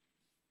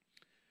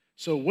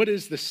 So what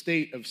is the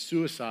state of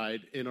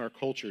suicide in our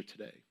culture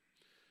today?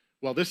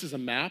 Well, this is a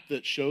map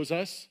that shows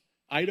us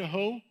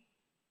Idaho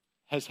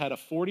has had a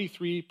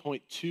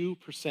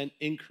 43.2%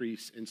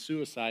 increase in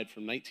suicide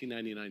from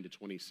 1999 to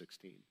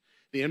 2016.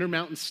 The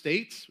Intermountain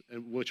states,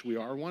 in which we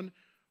are one,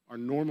 are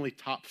normally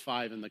top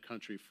 5 in the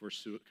country for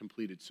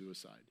completed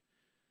suicide.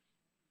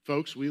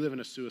 Folks, we live in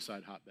a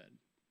suicide hotbed.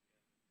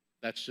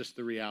 That's just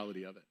the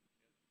reality of it.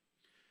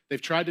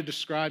 They've tried to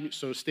describe,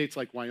 so states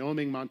like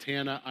Wyoming,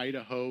 Montana,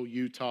 Idaho,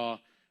 Utah,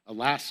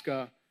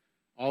 Alaska,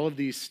 all of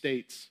these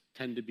states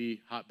tend to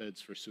be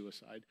hotbeds for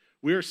suicide.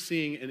 We're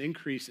seeing an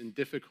increase in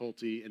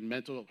difficulty and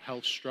mental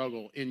health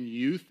struggle in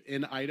youth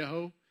in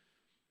Idaho.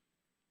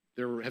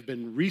 There have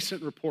been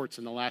recent reports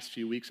in the last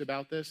few weeks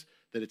about this,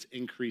 that it's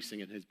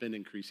increasing and has been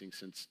increasing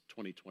since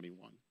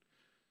 2021.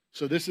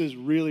 So this is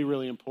really,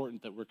 really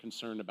important that we're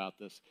concerned about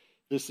this.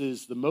 This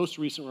is the most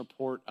recent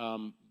report,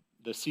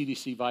 the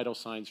CDC vital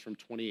signs from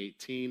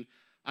 2018.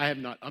 I have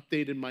not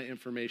updated my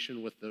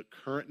information with the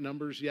current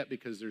numbers yet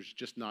because there's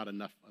just not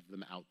enough of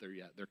them out there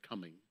yet. They're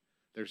coming.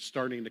 They're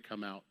starting to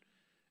come out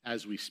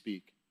as we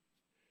speak.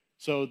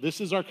 So this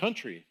is our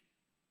country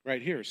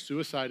right here.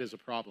 Suicide is a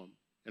problem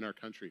in our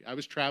country. I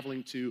was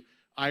traveling to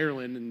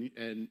Ireland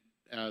in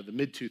the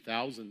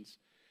mid-2000s,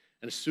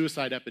 and a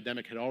suicide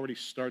epidemic had already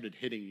started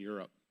hitting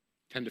Europe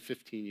 10 to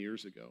 15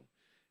 years ago.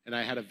 And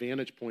I had a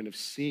vantage point of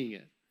seeing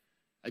it.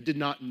 I did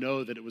not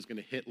know that it was going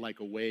to hit like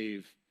a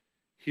wave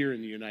here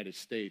in the United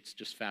States,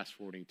 just fast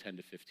forwarding 10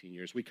 to 15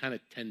 years. We kind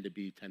of tend to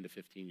be 10 to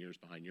 15 years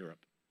behind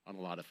Europe on a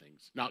lot of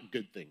things, not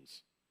good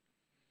things.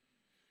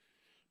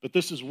 But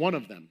this is one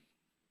of them.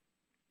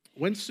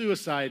 When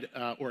suicide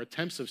or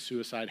attempts of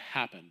suicide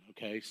happen,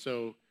 okay,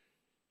 so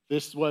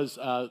this was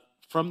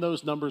from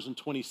those numbers in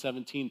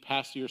 2017,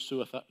 past year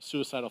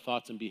suicidal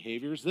thoughts and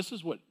behaviors. This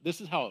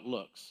is how it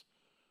looks.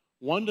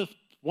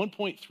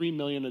 1.3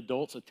 million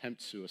adults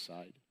attempt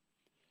suicide.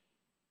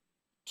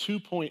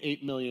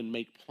 2.8 million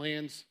make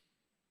plans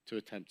to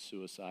attempt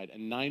suicide,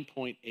 and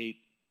 9.8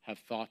 have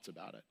thoughts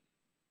about it.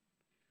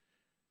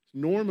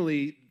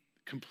 Normally,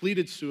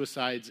 completed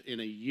suicides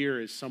in a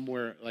year is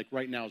somewhere, like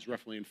right now, is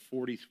roughly in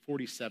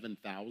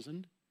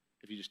 47,000,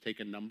 if you just take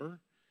a number.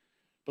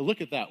 But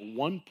look at that,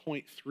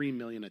 1.3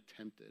 million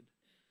attempted.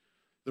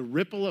 The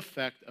ripple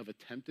effect of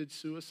attempted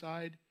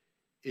suicide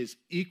is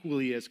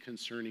equally as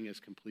concerning as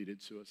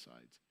completed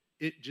suicides.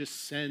 It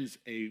just sends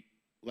a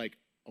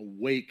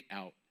wake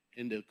out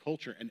into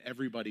culture and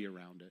everybody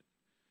around it.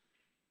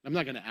 I'm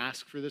not going to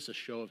ask for this, a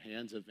show of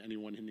hands of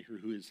anyone in here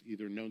who has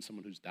either known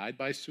someone who's died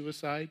by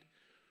suicide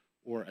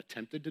or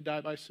attempted to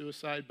die by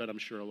suicide, but I'm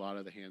sure a lot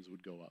of the hands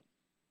would go up.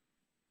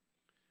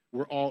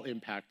 We're all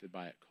impacted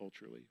by it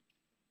culturally.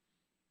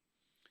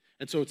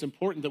 And so it's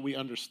important that we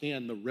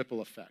understand the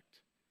ripple effect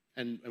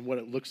and what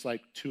it looks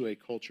like to a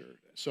culture.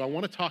 So I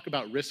want to talk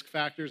about risk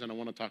factors, and I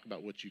want to talk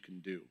about what you can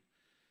do.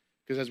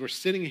 Because as we're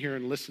sitting here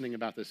and listening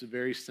about this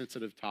very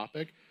sensitive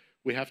topic,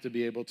 we have to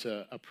be able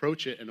to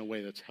approach it in a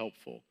way that's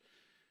helpful.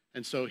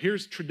 And so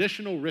here's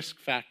traditional risk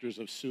factors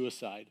of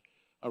suicide.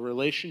 A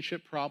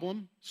relationship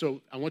problem. So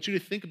I want you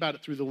to think about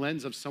it through the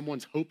lens of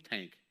someone's hope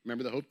tank.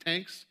 Remember the hope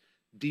tanks?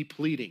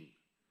 Depleting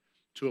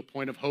to a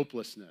point of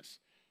hopelessness.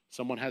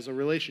 Someone has a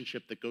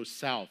relationship that goes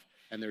south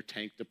and their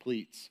tank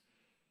depletes.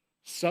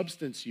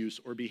 Substance use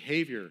or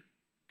behavior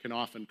can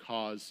often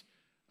cause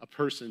a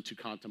person to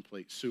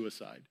contemplate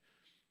suicide.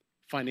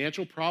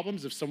 Financial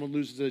problems, if someone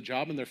loses a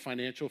job and their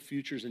financial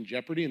future's in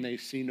jeopardy and they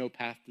see no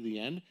path to the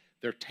end,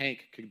 their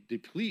tank could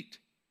deplete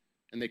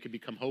and they could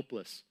become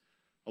hopeless.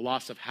 A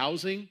loss of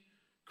housing,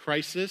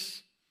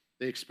 crisis,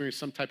 they experienced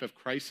some type of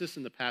crisis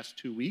in the past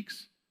 2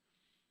 weeks.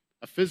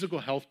 A physical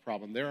health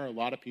problem. There are a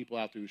lot of people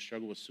out there who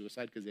struggle with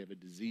suicide because they have a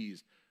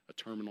disease, a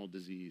terminal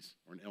disease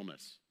or an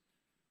illness.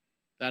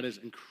 That is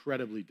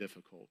incredibly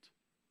difficult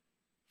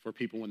for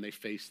people when they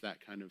face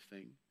that kind of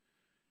thing.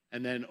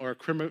 And then, or a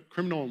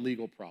criminal and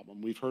legal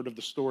problem. We've heard of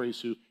the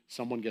stories who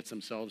someone gets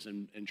themselves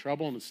in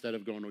trouble and instead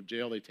of going to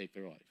jail, they take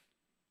their life.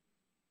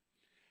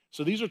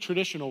 So these are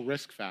traditional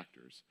risk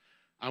factors.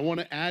 I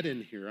want to add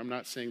in here, I'm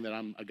not saying that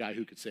I'm a guy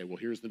who could say, well,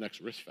 here's the next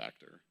risk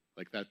factor.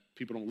 Like that,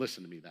 people don't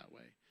listen to me that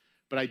way.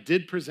 But I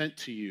did present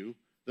to you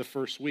the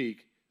first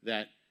week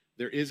that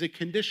there is a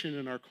condition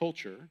in our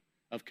culture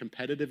of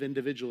competitive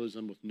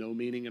individualism with no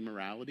meaning and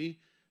morality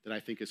that I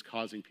think is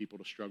causing people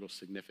to struggle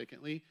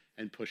significantly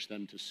and push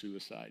them to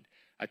suicide.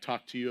 I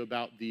talked to you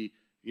about the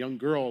young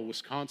girl,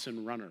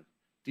 Wisconsin runner,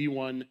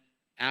 D1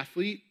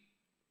 athlete,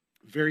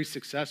 very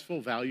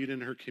successful, valued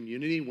in her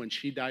community. When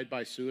she died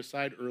by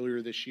suicide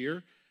earlier this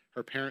year,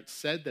 her parents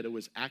said that it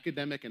was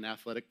academic and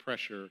athletic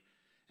pressure,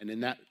 and in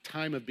that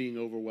time of being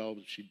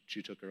overwhelmed,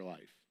 she took her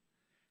life.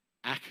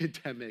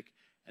 Academic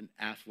and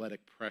athletic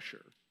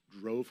pressure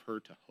drove her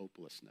to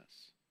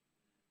hopelessness.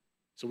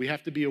 So we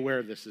have to be aware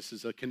of this. This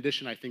is a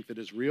condition I think that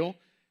is real,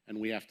 and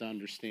we have to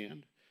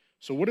understand.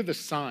 So what are the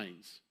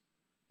signs?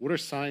 What are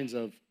signs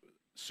of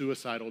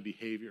suicidal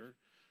behavior?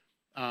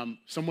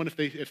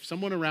 If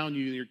someone around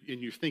you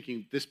and you're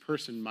thinking this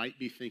person might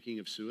be thinking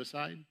of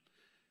suicide,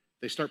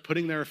 they start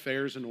putting their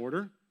affairs in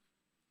order.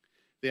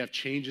 They have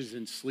changes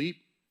in sleep.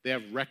 They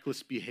have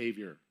reckless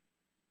behavior.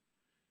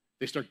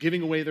 They start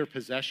giving away their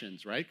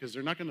possessions, right? Because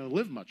they're not going to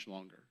live much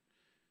longer.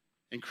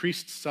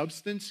 Increased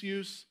substance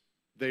use.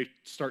 They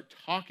start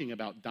talking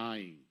about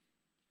dying.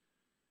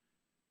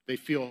 They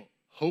feel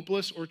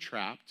hopeless or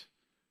trapped,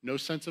 no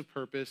sense of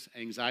purpose,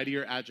 anxiety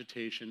or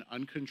agitation,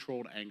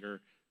 uncontrolled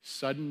anger,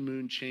 sudden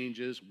mood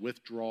changes,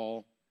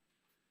 withdrawal,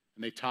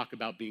 and they talk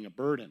about being a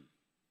burden.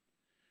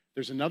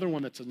 There's another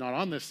one that's not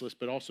on this list,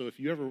 but also if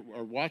you ever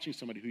are watching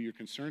somebody who you're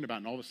concerned about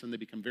and all of a sudden they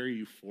become very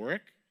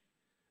euphoric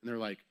and they're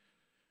like,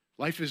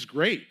 life is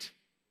great.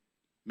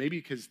 Maybe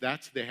because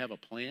they have a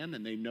plan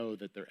and they know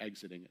that they're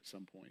exiting at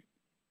some point.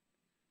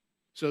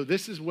 So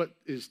this is what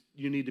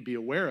you need to be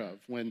aware of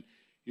when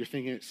you're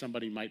thinking that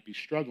somebody might be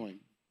struggling.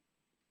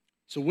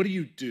 So what do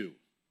you do?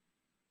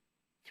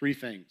 3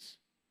 things.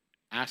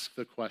 Ask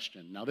the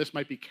question. Now this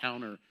might be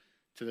counter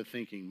to the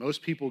thinking.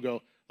 Most people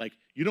go, like,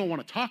 you don't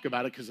want to talk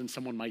about it because then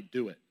someone might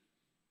do it.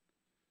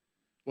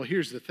 Well,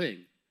 here's the thing.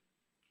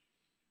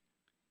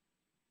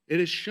 It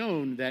is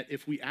shown that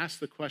if we ask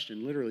the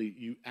question, literally,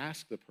 you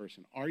ask the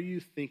person, are you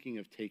thinking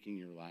of taking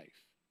your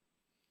life?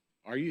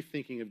 Are you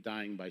thinking of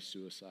dying by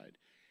suicide?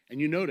 And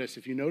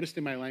if you noticed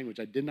in my language,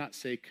 I did not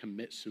say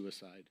commit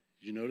suicide.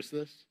 Did you notice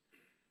this?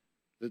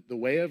 The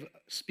way of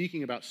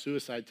speaking about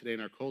suicide today in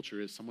our culture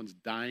is someone's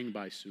dying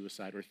by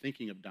suicide or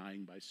thinking of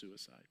dying by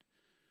suicide.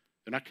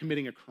 They're not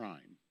committing a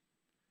crime.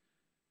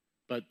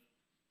 But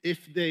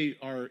if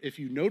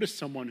you notice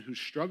someone who's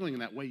struggling in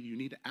that way, you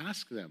need to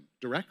ask them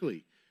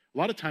directly. A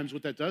lot of times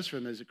what that does for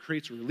them is it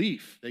creates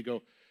relief. They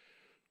go,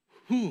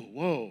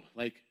 whoa,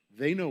 like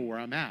they know where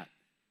I'm at,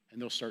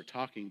 and they'll start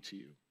talking to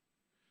you.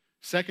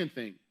 Second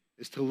thing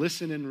is to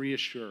listen and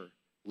reassure.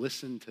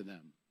 Listen to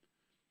them.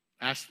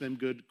 Ask them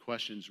good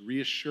questions.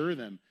 Reassure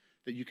them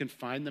that you can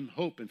find them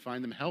hope and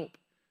find them help.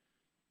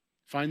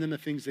 Find them the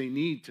things they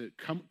need to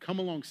come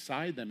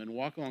alongside them and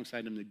walk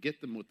alongside them to get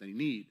them what they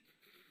need.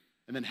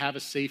 And then have a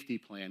safety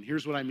plan.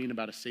 Here's what I mean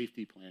about a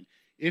safety plan.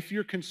 If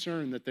you're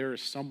concerned that there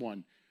is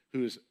someone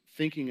who is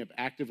thinking of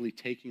actively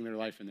taking their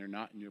life and they're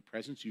not in your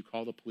presence, you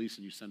call the police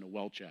and you send a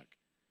well check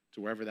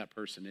to wherever that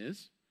person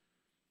is.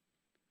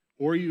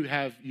 Or you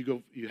have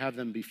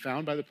them be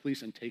found by the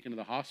police and taken to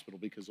the hospital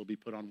because they'll be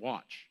put on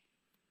watch.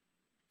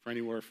 for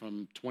anywhere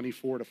from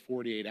 24 to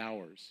 48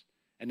 hours.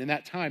 And in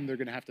that time, they're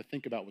going to have to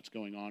think about what's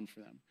going on for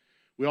them.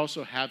 We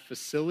also have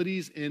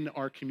facilities in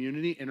our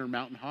community,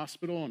 Intermountain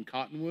Hospital in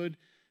Cottonwood,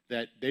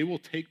 that they will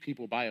take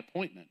people by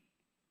appointment.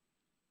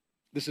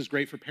 This is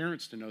great for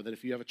parents to know that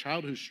if you have a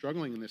child who's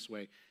struggling in this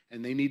way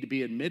and they need to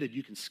be admitted,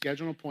 you can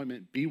schedule an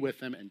appointment, be with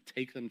them, and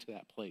take them to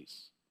that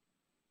place.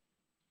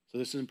 So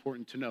this is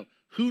important to know.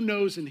 Who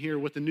knows in here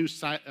what the new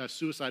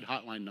suicide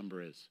hotline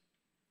number is?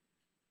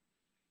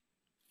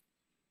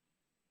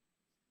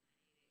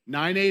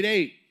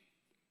 988.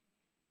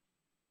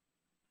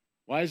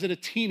 Why is it a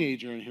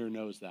teenager in here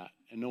knows that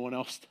and no one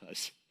else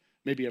does?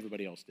 Maybe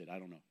everybody else did, I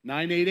don't know.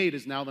 988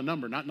 is now the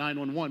number, not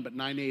 911, but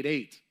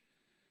 988.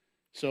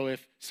 So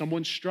if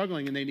someone's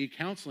struggling and they need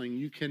counseling,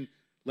 you can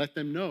let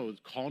them know,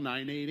 call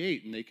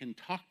 988 and they can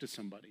talk to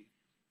somebody.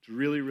 It's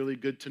really, really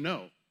good to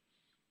know.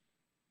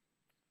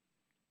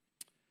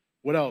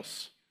 What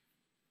else?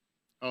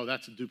 Oh,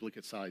 that's a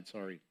duplicate slide,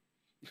 sorry.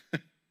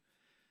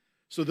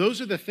 So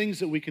those are the things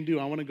that we can do.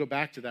 I want to go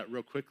back to that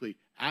real quickly.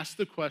 Ask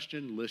the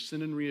question,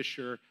 listen and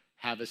reassure,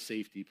 have a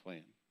safety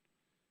plan.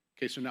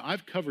 Okay, so now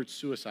I've covered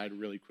suicide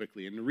really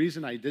quickly, and the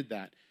reason I did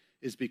that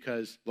is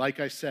because, like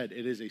I said,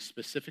 it is a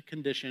specific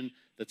condition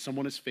that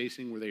someone is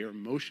facing where they are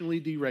emotionally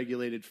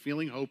deregulated,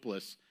 feeling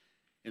hopeless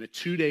in a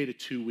 2-day to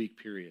 2-week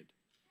period.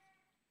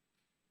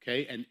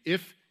 Okay, and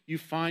if you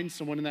find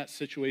someone in that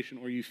situation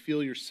or you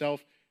feel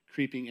yourself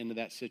creeping into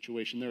that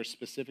situation, there are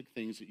specific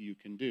things that you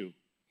can do.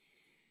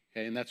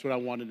 Okay, and that's what I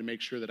wanted to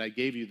make sure that I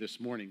gave you this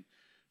morning.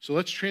 So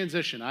let's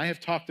transition. I have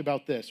talked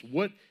about this.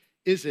 What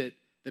is it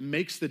that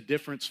makes the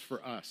difference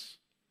for us?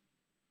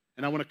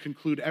 And I want to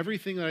conclude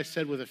everything that I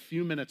said with a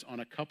few minutes on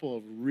a couple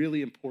of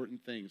really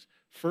important things.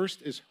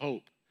 First is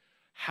hope.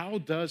 How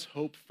does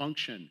hope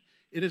function?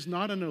 It is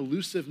not an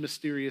elusive,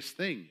 mysterious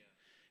thing.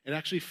 It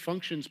actually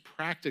functions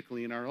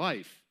practically in our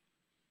life.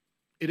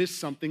 It is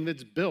something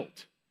that's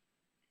built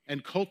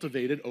and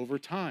cultivated over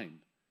time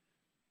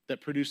that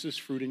produces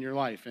fruit in your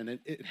life. And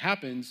it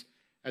happens,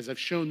 as I've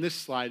shown this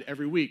slide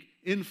every week,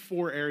 in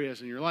 4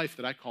 areas in your life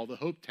that I call the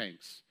hope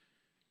tanks.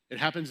 It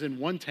happens in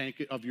one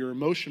tank of your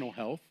emotional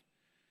health.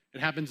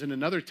 It happens in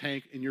another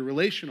tank in your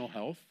relational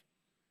health,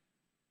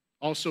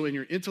 also in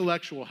your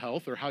intellectual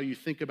health or how you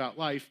think about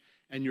life,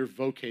 and your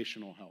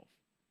vocational health.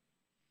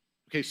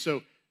 Okay,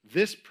 so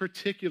this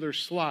particular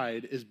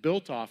slide is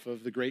built off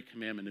of the great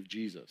commandment of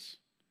Jesus.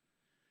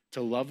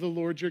 To love the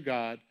Lord your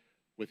God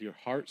with your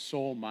heart,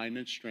 soul, mind,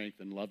 and strength,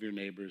 and love your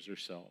neighbor as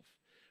yourself.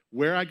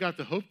 Where I got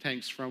the hope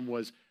tanks from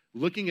was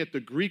looking at the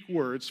Greek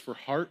words for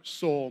heart,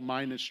 soul,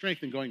 mind, and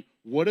strength and going,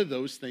 what do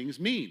those things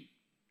mean?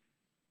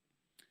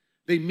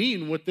 They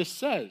mean what this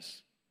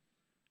says.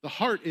 The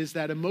heart is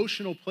that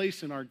emotional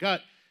place in our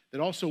gut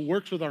that also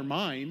works with our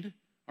mind.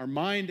 Our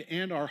mind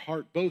and our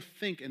heart both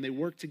think, and they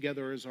work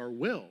together as our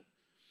will.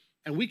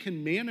 And we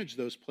can manage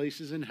those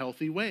places in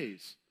healthy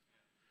ways.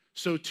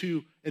 So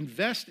to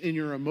invest in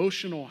your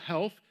emotional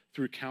health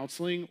through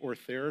counseling or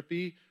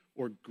therapy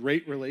or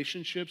great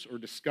relationships or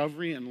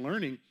discovery and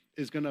learning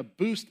is going to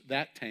boost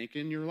that tank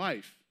in your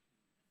life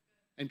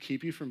and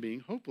keep you from being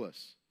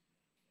hopeless.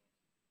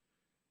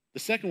 The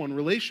second one,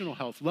 relational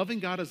health, loving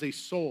God as a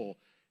soul.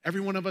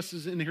 Every one of us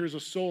is in here as a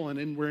soul,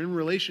 and we're in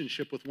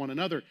relationship with one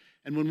another.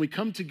 And when we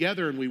come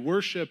together and we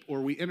worship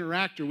or we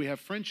interact or we have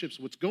friendships,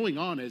 what's going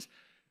on is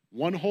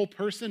one whole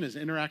person is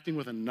interacting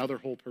with another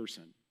whole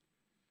person.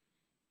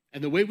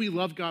 And the way we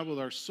love God with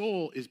our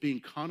soul is being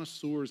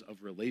connoisseurs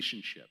of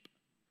relationship,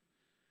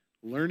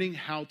 learning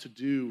how to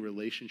do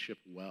relationship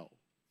well.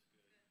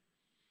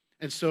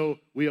 And so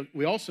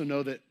we also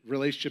know that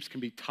relationships can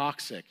be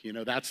toxic. You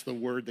know, that's the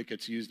word that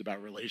gets used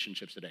about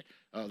relationships today.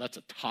 Oh, that's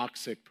a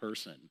toxic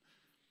person.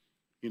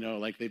 You know,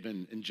 like they've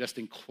been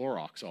ingesting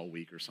Clorox all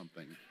week or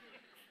something.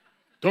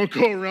 Don't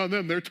go around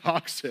them, they're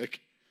toxic.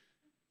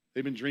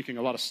 They've been drinking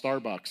a lot of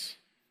Starbucks.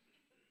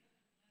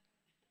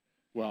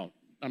 Well,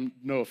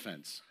 no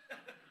offense.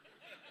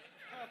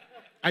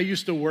 I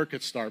used to work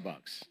at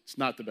Starbucks. It's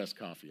not the best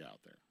coffee out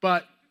there.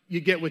 But you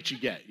get what you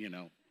get, you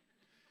know.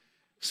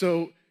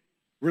 So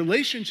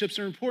relationships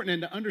are important,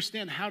 and to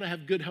understand how to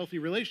have good, healthy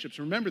relationships.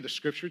 Remember, the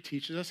scripture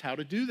teaches us how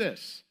to do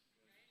this.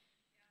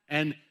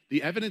 And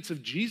the evidence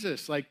of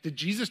Jesus, like, did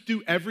Jesus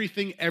do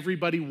everything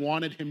everybody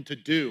wanted him to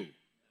do?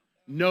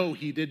 No,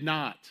 he did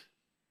not.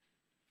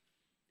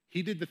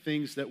 He did the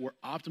things that were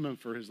optimum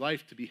for his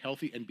life to be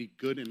healthy and be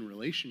good in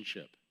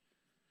relationship.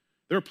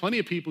 There are plenty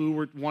of people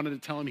who wanted to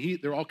tell him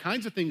there are all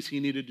kinds of things he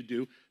needed to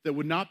do that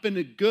would not have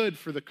been good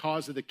for the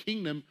cause of the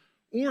kingdom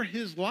or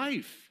his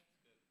life.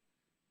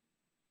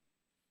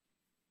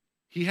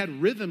 He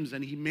had rhythms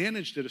and he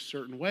managed it a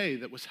certain way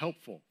that was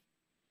helpful.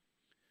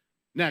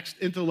 Next,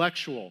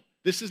 intellectual.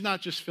 This is not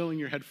just filling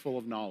your head full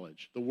of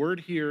knowledge. The word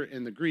here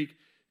in the Greek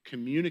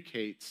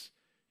communicates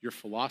your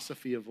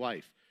philosophy of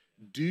life.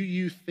 Do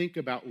you think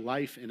about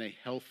life in a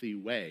healthy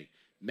way?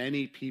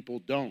 Many people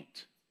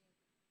don't.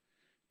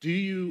 Do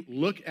you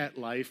look at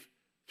life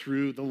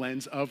through the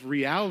lens of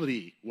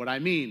reality? What I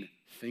mean,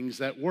 things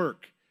that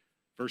work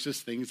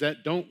versus things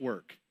that don't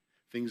work.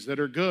 things that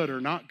are good or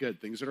not good,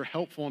 things that are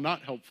helpful and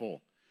not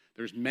helpful.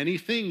 There's many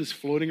things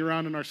floating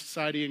around in our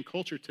society and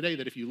culture today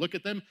that if you look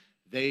at them,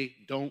 they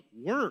don't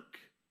work.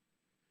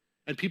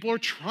 And people are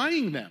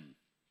trying them.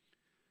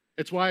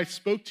 It's why I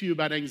spoke to you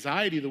about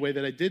anxiety the way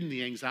that I did in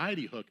the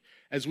anxiety hook.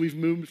 As we've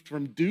moved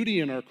from duty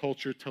in our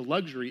culture to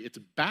luxury, it's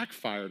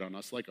backfired on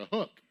us like a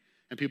hook.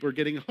 And people are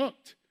getting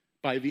hooked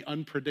by the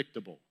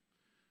unpredictable,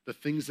 the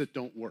things that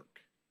don't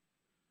work.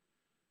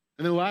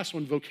 And then the last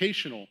one,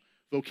 vocational.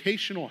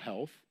 Vocational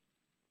health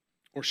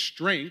or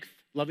strength,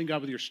 loving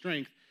God with your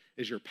strength,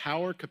 is your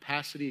power,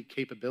 capacity, and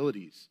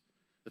capabilities,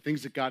 the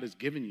things that God has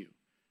given you.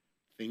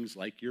 Things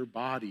like your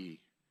body.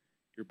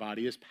 Your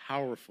body is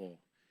powerful.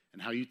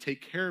 And how you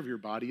take care of your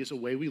body is a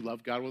way we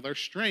love God with our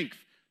strength.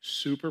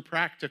 Super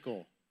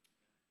practical.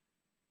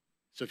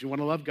 So if you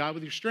want to love God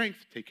with your strength,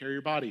 take care of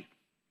your body.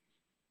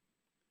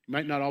 You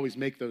might not always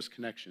make those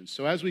connections.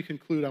 So as we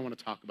conclude, I want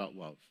to talk about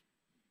love.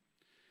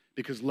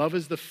 Because love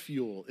is the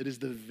fuel. It is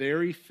the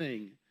very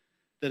thing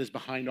that is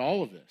behind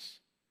all of this.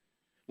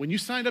 When you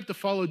signed up to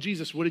follow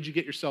Jesus, what did you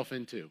get yourself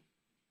into?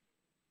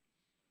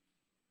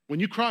 When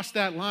you crossed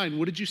that line,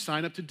 what did you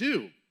sign up to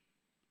do?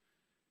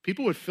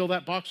 People would fill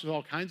that box with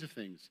all kinds of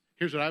things.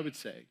 Here's what I would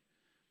say.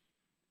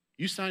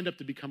 You signed up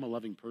to become a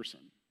loving person.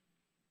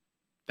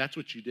 That's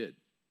what you did.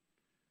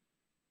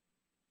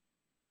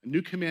 A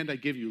new command I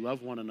give you,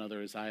 love one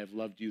another as I have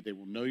loved you. They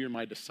will know you're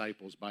my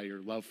disciples by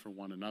your love for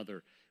one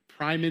another.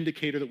 Prime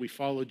indicator that we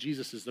follow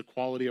Jesus is the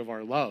quality of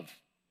our love.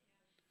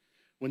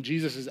 When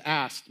Jesus is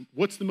asked,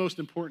 what's the most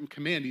important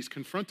command? He's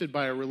confronted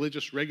by a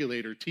religious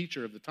regulator,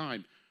 teacher of the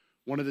time.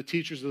 One of the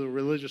teachers of the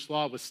religious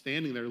law was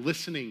standing there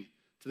listening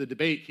to the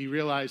debate. He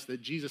realized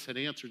that Jesus had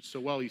answered so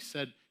well.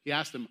 He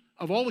asked him,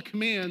 of all the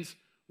commands,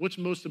 what's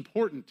most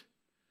important?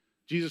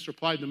 Jesus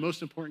replied, the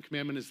most important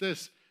commandment is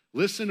this: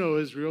 listen, O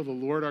Israel, the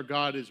Lord our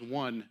God is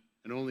one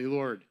and only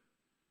Lord.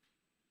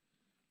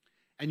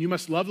 And you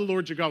must love the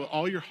Lord your God with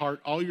all your heart,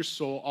 all your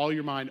soul, all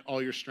your mind,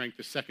 all your strength.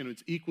 The second,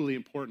 it's equally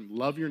important.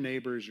 Love your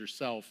neighbor as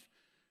yourself.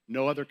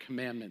 No other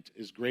commandment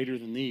is greater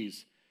than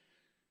these.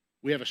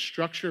 We have a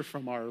structure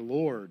from our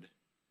Lord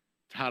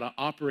to how to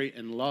operate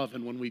in love.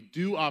 And when we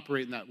do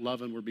operate in that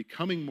love and we're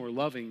becoming more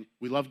loving,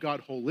 we love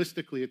God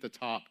holistically at the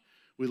top.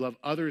 We love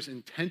others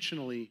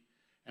intentionally,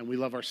 and we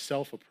love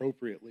ourselves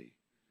appropriately.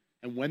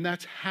 And when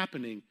that's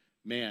happening,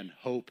 man,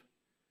 hope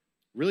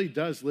really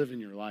does live in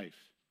your life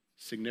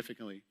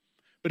significantly.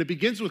 But it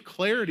begins with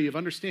clarity of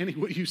understanding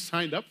what you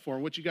signed up for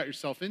and what you got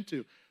yourself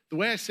into. The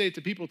way I say it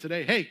to people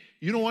today, hey,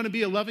 you don't want to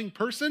be a loving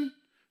person?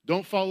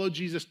 Don't follow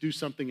Jesus, do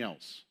something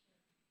else.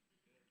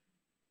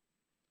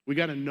 We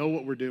got to know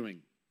what we're doing.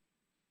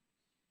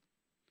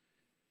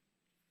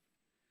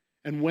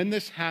 And when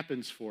this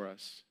happens for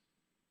us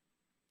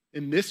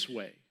in this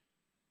way,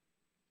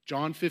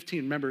 John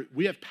 15, remember,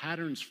 we have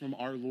patterns from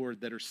our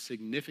Lord that are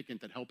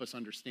significant that help us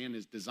understand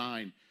his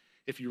design.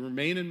 If you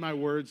remain in my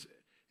words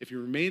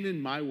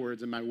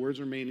and my words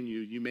remain in you,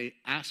 you may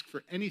ask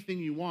for anything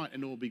you want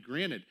and it will be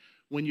granted.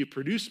 When you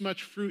produce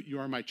much fruit, you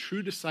are my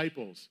true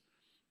disciples.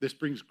 This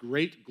brings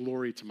great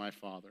glory to my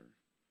Father.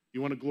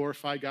 You want to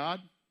glorify God?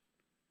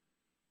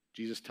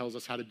 Jesus tells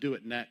us how to do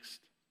it next.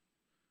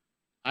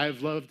 I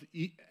have loved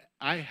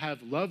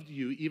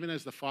you even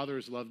as the Father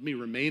has loved me.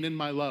 Remain in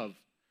my love.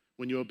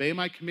 When you obey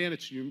my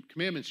commandments, you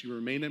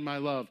remain in my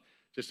love,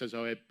 just as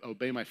I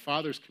obey my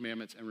Father's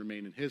commandments and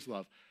remain in his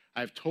love. I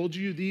have told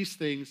you these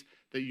things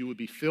that you would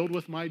be filled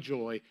with my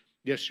joy.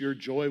 Yes, your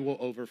joy will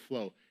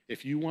overflow.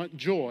 If you want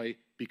joy,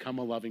 become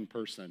a loving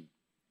person.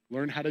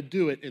 Learn how to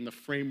do it in the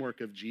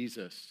framework of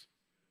Jesus.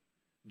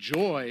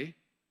 Joy,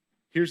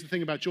 here's the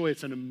thing about joy,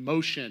 it's an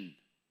emotion.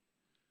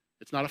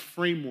 It's not a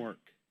framework.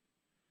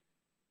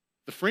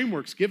 The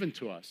framework's given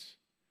to us.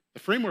 The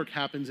framework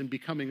happens in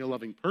becoming a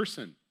loving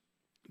person.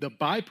 The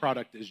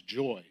byproduct is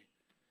joy.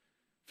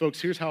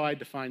 Folks, here's how I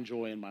define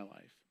joy in my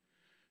life.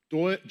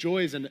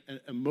 Joy is an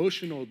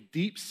emotional,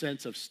 deep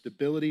sense of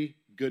stability,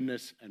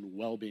 goodness, and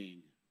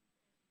well-being.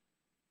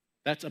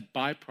 That's a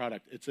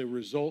byproduct. It's a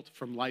result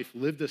from life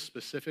lived a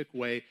specific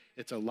way.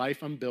 It's a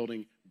life I'm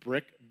building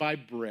brick by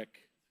brick.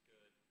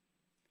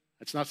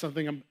 It's not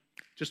something I'm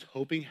just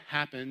hoping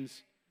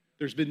happens.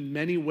 There's been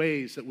many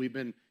ways that we've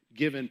been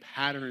given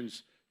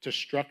patterns to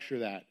structure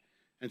that.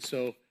 And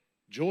so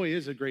joy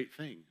is a great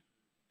thing.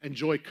 And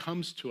joy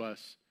comes to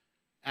us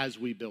as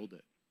we build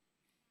it.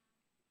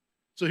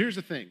 So here's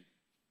the thing.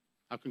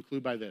 I'll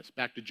conclude by this.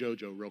 Back to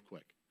JoJo real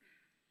quick.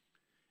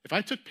 If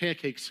I took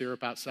pancake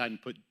syrup outside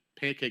and put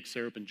pancake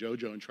syrup and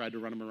JoJo and tried to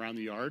run them around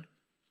the yard,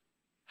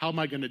 how am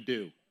I going to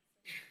do?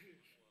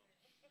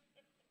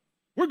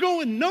 We're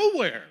going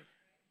nowhere.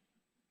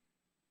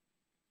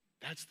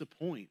 That's the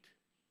point.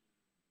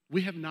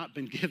 We have not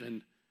been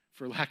given,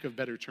 for lack of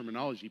better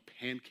terminology,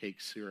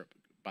 pancake syrup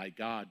by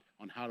God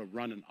on how to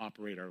run and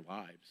operate our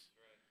lives.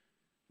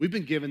 We've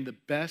been given the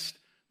best,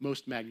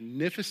 most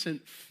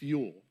magnificent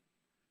fuel,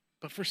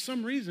 but for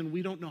some reason,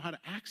 we don't know how to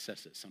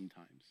access it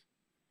sometimes.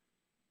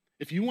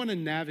 If you want to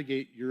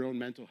navigate your own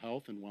mental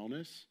health and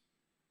wellness,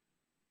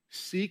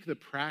 seek the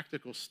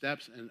practical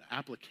steps and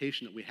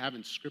application that we have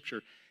in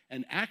Scripture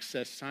and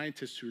access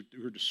scientists who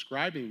are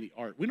describing the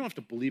art. We don't have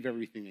to believe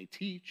everything they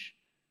teach.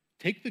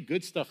 Take the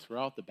good stuff,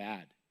 throw out the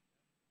bad.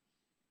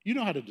 You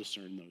know how to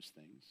discern those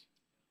things.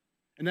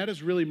 And that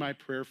is really my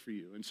prayer for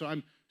you. And so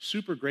I'm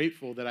super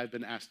grateful that I've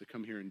been asked to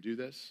come here and do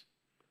this.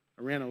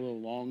 I ran a little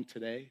long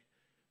today,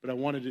 but I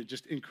wanted to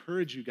just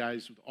encourage you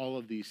guys with all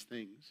of these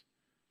things.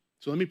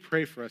 So let me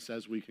pray for us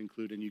as we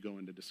conclude and you go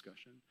into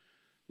discussion.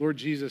 Lord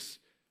Jesus,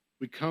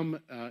 we come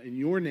in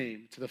your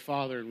name to the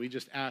Father, and we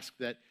just ask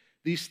that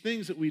these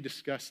things that we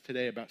discussed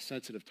today about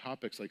sensitive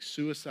topics like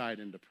suicide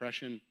and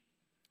depression,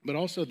 but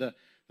also the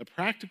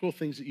practical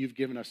things that you've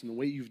given us and the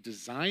way you've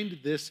designed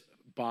this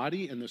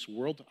body and this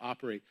world to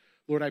operate,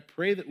 Lord, I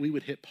pray that we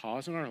would hit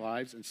pause in our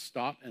lives and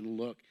stop and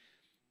look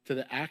to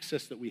the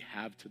access that we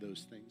have to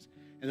those things,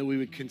 and that we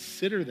would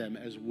consider them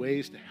as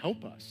ways to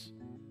help us.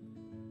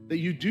 That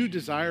you do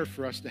desire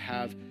for us to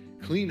have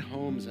clean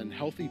homes and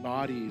healthy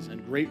bodies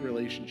and great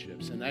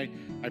relationships. And I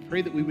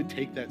pray that we would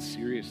take that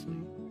seriously,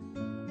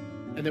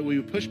 and that we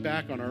would push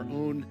back on our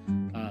own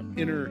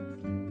inner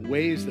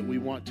ways that we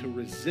want to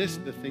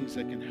resist the things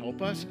that can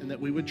help us, and that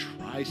we would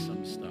try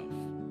some stuff.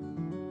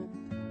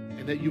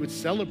 And that you would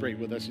celebrate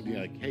with us and be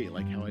like, hey,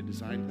 like how I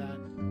designed that?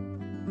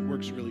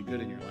 Works really good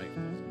in your life,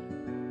 doesn't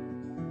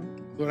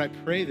it? Lord, I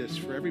pray this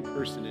for every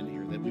person in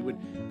here, that we would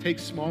take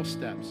small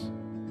steps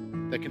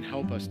that can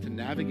help us to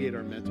navigate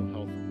our mental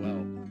health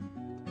well.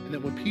 And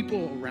that when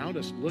people around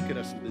us look at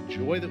us and the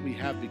joy that we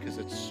have because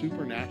it's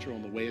supernatural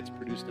in the way it's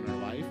produced in our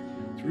life,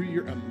 through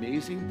your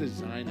amazing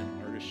design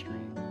and artistry,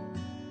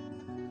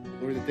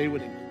 Lord, that they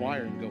would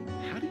inquire and go,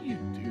 how do you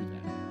do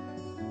that?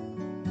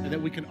 And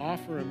that we can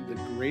offer them the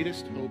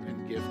greatest hope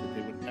and gift that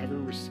they would ever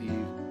receive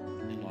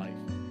in life.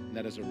 And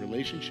that is a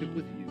relationship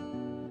with you,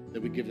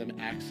 that would give them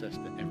access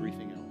to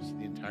everything else,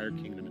 the entire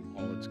kingdom and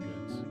all its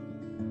goods.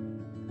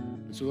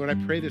 And so, Lord, I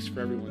pray this for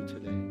everyone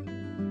today.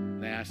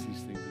 And I ask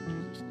these things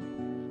in Jesus' name.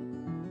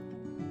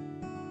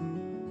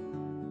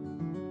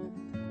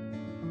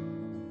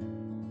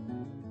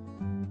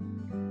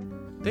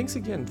 Thanks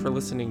again for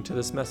listening to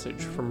this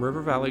message from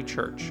River Valley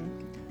Church.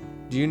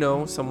 Do you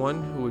know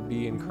someone who would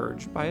be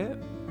encouraged by it?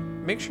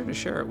 Make sure to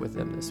share it with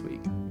them this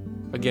week.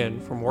 Again,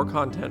 for more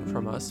content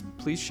from us,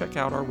 please check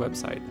out our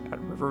website at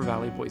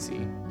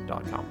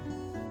rivervalleyboise.com.